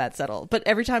 it's not even that subtle, but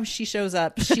every time she shows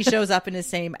up in the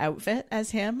same outfit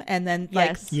as him, and then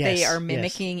they are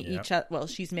mimicking each other. Well,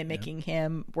 she's mimicking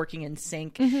him, working in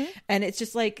sync, and it's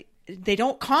just like they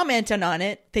don't comment on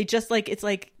it. They just it's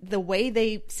like the way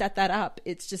they set that up.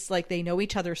 It's just like they know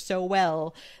each other so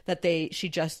well that she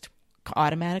just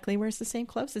automatically wears the same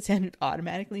clothes as him,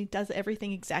 automatically does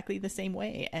everything exactly the same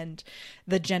way, and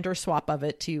the gender swap of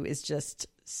it too is just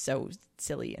so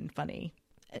silly and funny.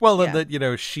 Well,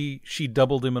 that she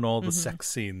doubled him in all the sex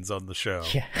scenes on the show,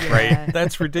 right?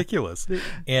 That's ridiculous.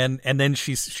 And then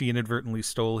she inadvertently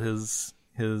stole his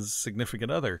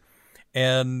significant other,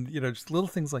 and just little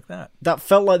things like that. That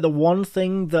felt like the one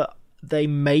thing that they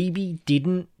maybe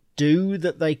didn't do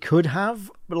that they could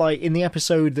have, like in the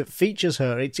episode that features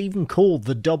her. It's even called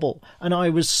The Double, and I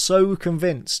was so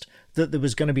convinced that there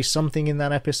was going to be something in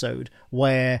that episode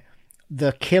where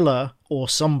the killer or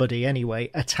somebody anyway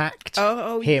attacked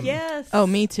him. Yes. Oh,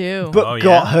 me too. But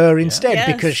got her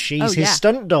instead because she's his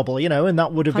stunt double, and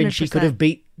that would have been 100%. She could have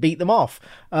beat them off.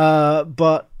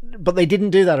 But they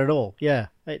didn't do that at all. Yeah,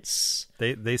 it's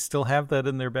they still have that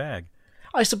in their bag.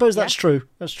 I suppose that's true.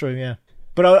 That's true. Yeah.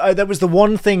 But that was the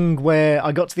one thing where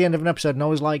I got to the end of an episode and I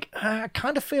was like, I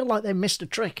kind of feel like they missed a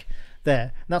trick there.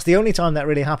 And that's the only time that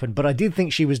really happened. But I did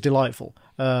think she was delightful,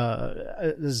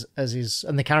 and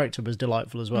the character was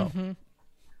delightful as well. Mm-hmm.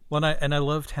 Well, and I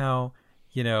loved how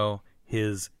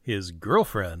his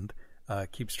girlfriend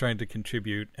keeps trying to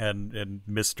contribute and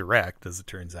misdirect, as it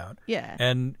turns out. Yeah.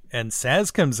 And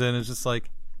Saz comes in and is just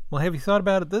like, well, have you thought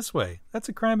about it this way? That's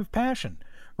a crime of passion.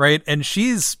 Right, and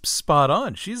she's spot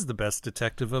on. She's the best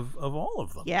detective of all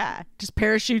of them. Yeah, just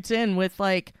parachutes in with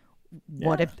like,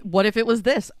 what if it was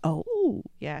this? Oh,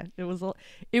 yeah, it was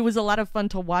a lot of fun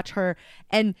to watch her,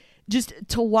 and just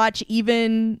to watch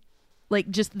even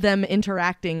like just them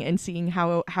interacting and seeing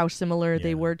how similar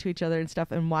they were to each other and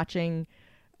stuff, and watching.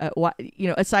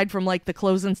 Aside from like the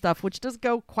clothes and stuff, which does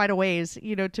go quite a ways,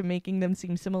 to making them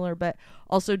seem similar, but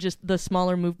also just the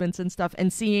smaller movements and stuff,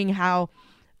 and seeing how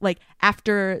like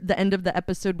after the end of the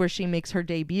episode where she makes her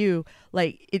debut,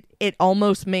 like it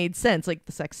almost made sense. Like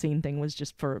the sex scene thing was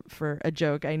just for a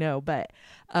joke, I know, but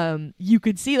you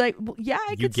could see like, yeah,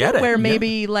 I could see where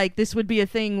maybe like this would be a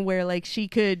thing where like she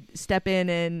could step in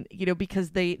and, you know,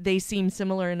 because they seem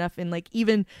similar enough in like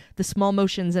even the small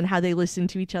motions and how they listen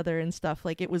to each other and stuff.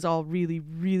 Like it was all really,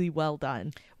 really well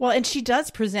done. Well, and she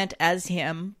does present as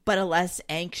him, but a less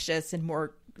anxious and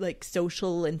more like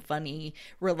social and funny,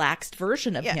 relaxed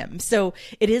version of him. So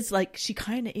it is like she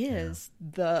kind of is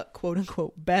the quote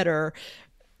unquote better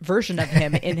version of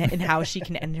him in how she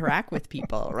can interact with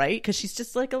people, right? Because she's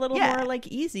just like a little more like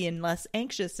easy and less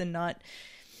anxious and not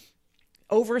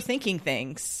overthinking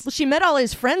things. Well, she met all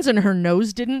his friends and her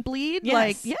nose didn't bleed. Yes.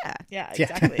 Like, yeah,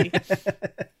 exactly.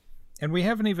 And we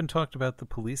haven't even talked about the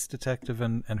police detective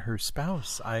and her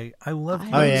spouse. I love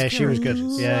them. Oh yeah, she was good.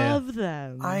 Love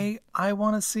them. I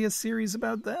want to see a series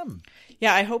about them.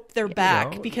 Yeah, I hope they're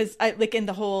back because I like in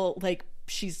the whole like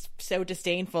she's so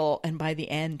disdainful and by the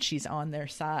end she's on their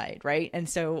side, right? And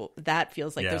so that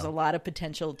feels like there's a lot of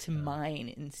potential to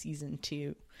mine in season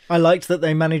 2. I liked that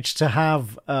they managed to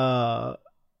have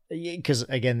because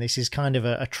again this is kind of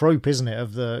a trope, isn't it,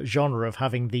 of the genre of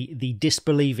having the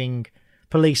disbelieving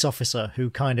police officer who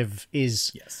kind of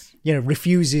is you know,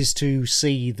 refuses to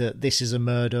see that this is a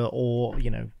murder, or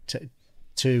you know,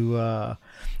 to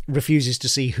refuses to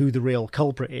see who the real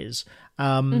culprit is.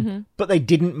 But they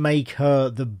didn't make her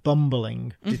the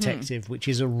bumbling detective, which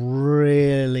is a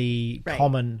really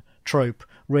common trope,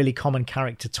 really common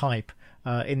character type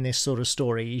in this sort of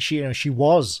story. She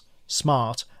was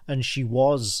smart and she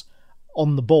was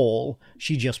on the ball.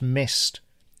 She just missed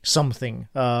something,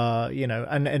 you know,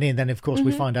 and then of course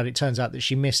we find out it turns out that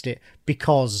she missed it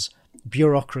because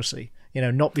bureaucracy, you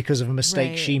know, not because of a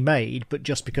mistake she made, but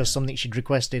just because something she'd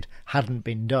requested hadn't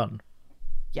been done.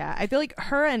 Yeah, I feel like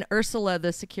her and Ursula,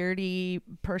 the security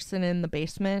person in the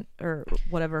basement, or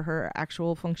whatever her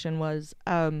actual function was,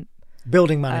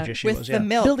 building manager she with was, the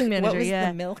milk. Building manager, what was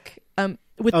the milk?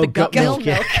 With the gut milk.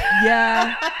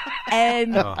 Yeah.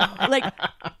 And like,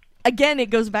 again, it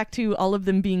goes back to all of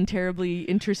them being terribly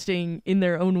interesting in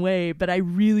their own way, but I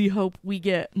really hope we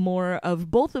get more of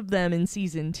both of them in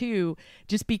season 2,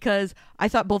 just because I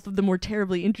thought both of them were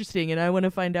terribly interesting, and I want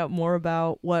to find out more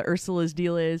about what Ursula's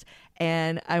deal is,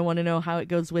 and I want to know how it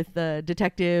goes with the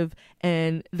detective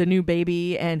and the new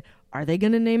baby, and are they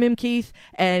going to name him Keith?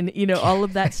 And, you know, all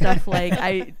of that stuff. Like,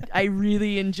 I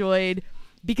really enjoyed,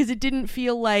 because it didn't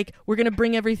feel like we're going to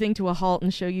bring everything to a halt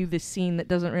and show you this scene that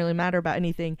doesn't really matter about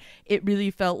anything. It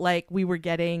really felt like we were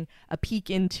getting a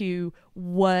peek into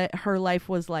what her life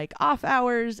was like off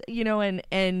hours, you know,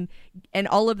 and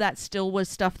all of that still was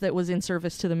stuff that was in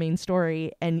service to the main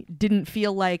story, and didn't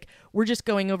feel like we're just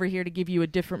going over here to give you a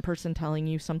different person telling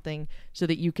you something so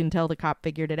that you can tell the cop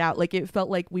figured it out. Like, it felt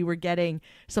like we were getting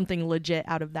something legit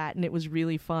out of that, and it was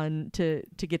really fun to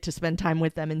get to spend time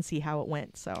with them and see how it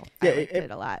went. So I liked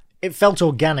it a lot. It felt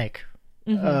organic.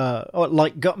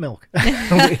 Like gut milk,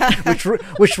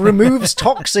 which removes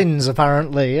toxins,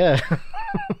 apparently. Yeah.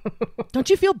 Don't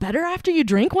you feel better after you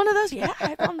drink one of those? Yeah,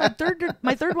 I found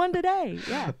my third one today.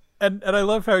 Yeah. And I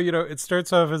love how, you know, it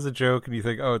starts off as a joke and you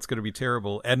think, oh, it's going to be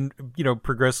terrible. And, you know,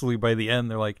 progressively by the end,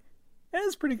 they're like, yeah,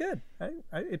 it's pretty good.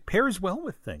 It pairs well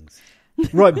with things.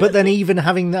 Right. But then even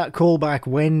having that callback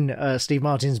when Steve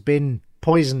Martin's been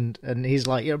poisoned and he's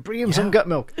like, you know, bring him some gut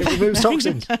milk. It removes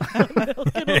toxins.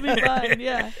 It'll be fine.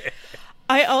 Yeah.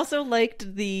 I also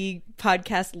liked the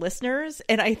podcast listeners,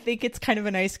 and I think it's kind of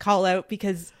a nice call out,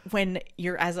 because when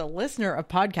you're as a listener of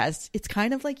podcasts, it's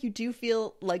kind of like you do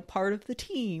feel like part of the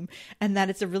team, and that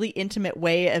it's a really intimate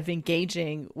way of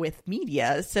engaging with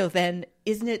media. So then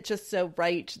isn't it just so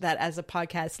right that as a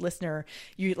podcast listener,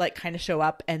 you like kind of show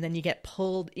up and then you get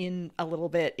pulled in a little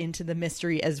bit into the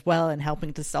mystery as well and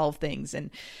helping to solve things.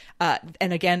 And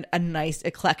again, a nice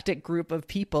eclectic group of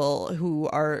people who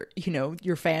are, you know,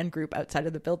 your fan group outside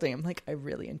of the building. I'm like, I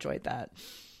really enjoyed that.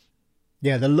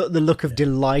 Yeah, the look of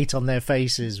delight on their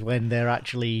faces when they're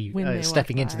actually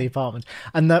stepping into the apartment,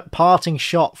 and that parting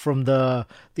shot from the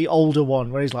older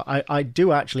one where he's like, "I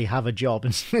do actually have a job,"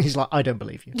 and he's like, "I don't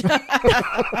believe you."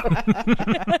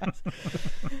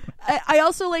 I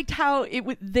also liked how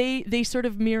they sort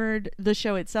of mirrored the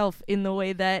show itself in the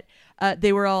way that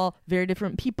they were all very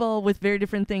different people with very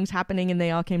different things happening, and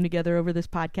they all came together over this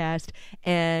podcast,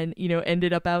 and you know,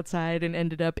 ended up outside and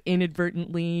ended up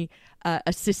inadvertently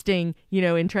assisting, you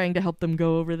know, in trying to help them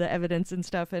go over the evidence and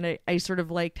stuff. And I sort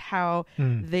of liked how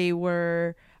they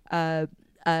were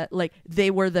like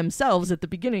they were themselves at the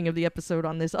beginning of the episode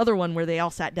on this other one where they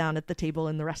all sat down at the table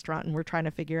in the restaurant and were trying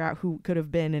to figure out who could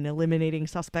have been and eliminating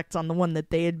suspects on the one that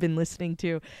they had been listening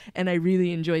to. And I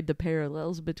really enjoyed the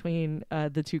parallels between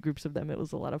the two groups of them. It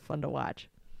was a lot of fun to watch.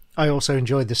 I also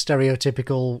enjoyed the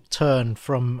stereotypical turn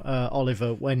from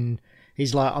Oliver when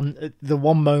he's like, on the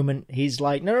one moment, he's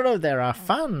like, no, they're our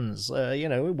fans.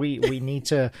 We need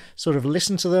to sort of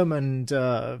listen to them and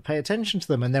pay attention to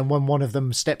them. And then when one of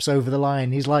them steps over the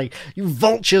line, he's like, you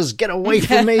vultures, get away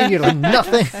from me. You're like,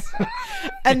 nothing.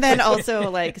 And then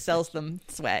also like sells them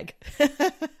swag.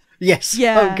 Yes.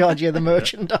 Yeah. Oh God, yeah, the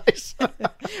merchandise.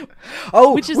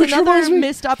 Which is another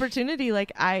missed opportunity.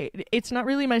 Like it's not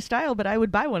really my style, but I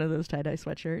would buy one of those tie-dye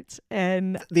sweatshirts.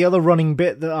 And the other running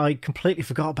bit that I completely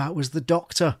forgot about was the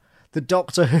doctor. The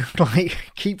doctor who like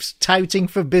keeps touting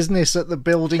for business at the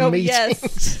building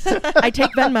meetings. Yes. I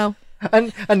take Venmo.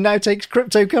 and now takes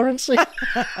cryptocurrency.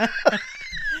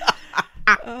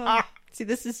 See,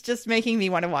 this is just making me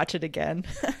want to watch it again.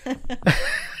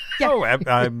 Oh,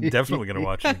 I'm definitely going to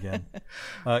watch it again.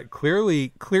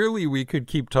 Clearly, we could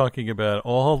keep talking about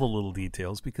all the little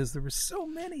details because there were so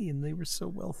many and they were so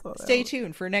well thought out. Stay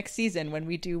tuned for next season when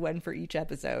we do one for each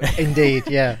episode. Indeed,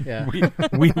 yeah.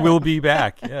 We will be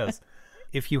back, yes.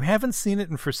 If you haven't seen it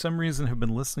and for some reason have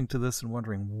been listening to this and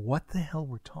wondering what the hell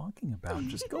we're talking about,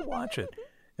 just go watch it.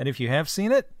 And if you have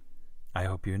seen it, I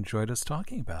hope you enjoyed us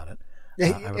talking about it.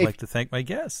 I would like to thank my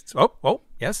guests. Oh,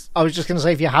 yes. I was just going to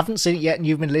say, if you haven't seen it yet and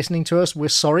you've been listening to us, we're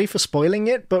sorry for spoiling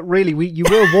it, but really, you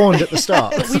were warned at the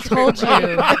start. We told you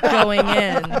going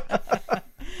in.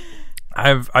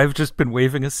 I've just been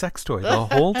waving a sex toy the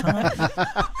whole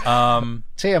time.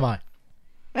 TMI.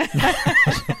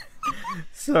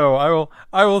 So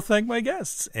I will thank my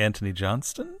guests. Anthony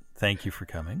Johnston, thank you for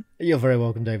coming. You're very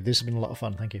welcome, Dave. This has been a lot of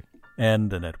fun. Thank you.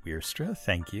 And Annette Wierstra,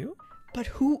 thank you. But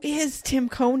who is Tim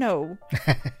Kono?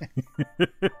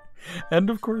 And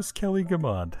of course, Kelly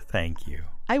Gamond, thank you.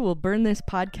 I will burn this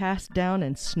podcast down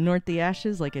and snort the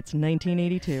ashes like it's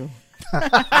 1982.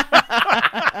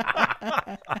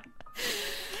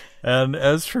 And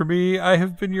as for me, I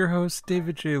have been your host,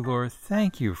 David J. Lohr.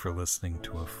 Thank you for listening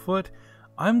to Afoot.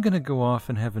 I'm going to go off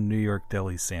and have a New York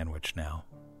deli sandwich now.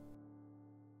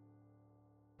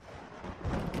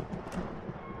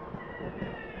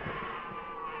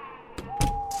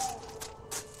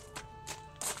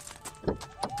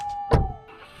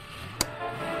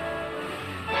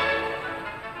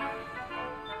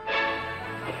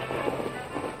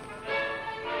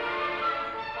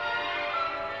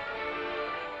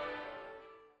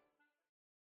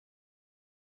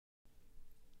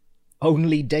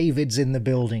 Only David's in the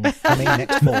building, coming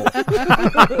next fall.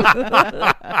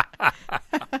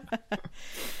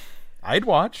 I'd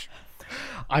watch.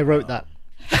 I wrote that.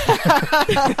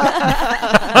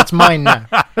 That's mine now.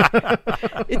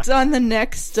 It's on the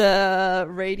next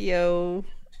radio.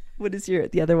 What is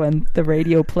the other one? The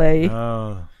radio play.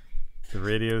 Oh, the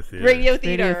radio theater. Radio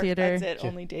theater. Radio theater. That's it.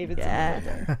 Only David's in the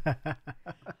building.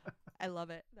 I love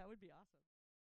it. That would be awesome.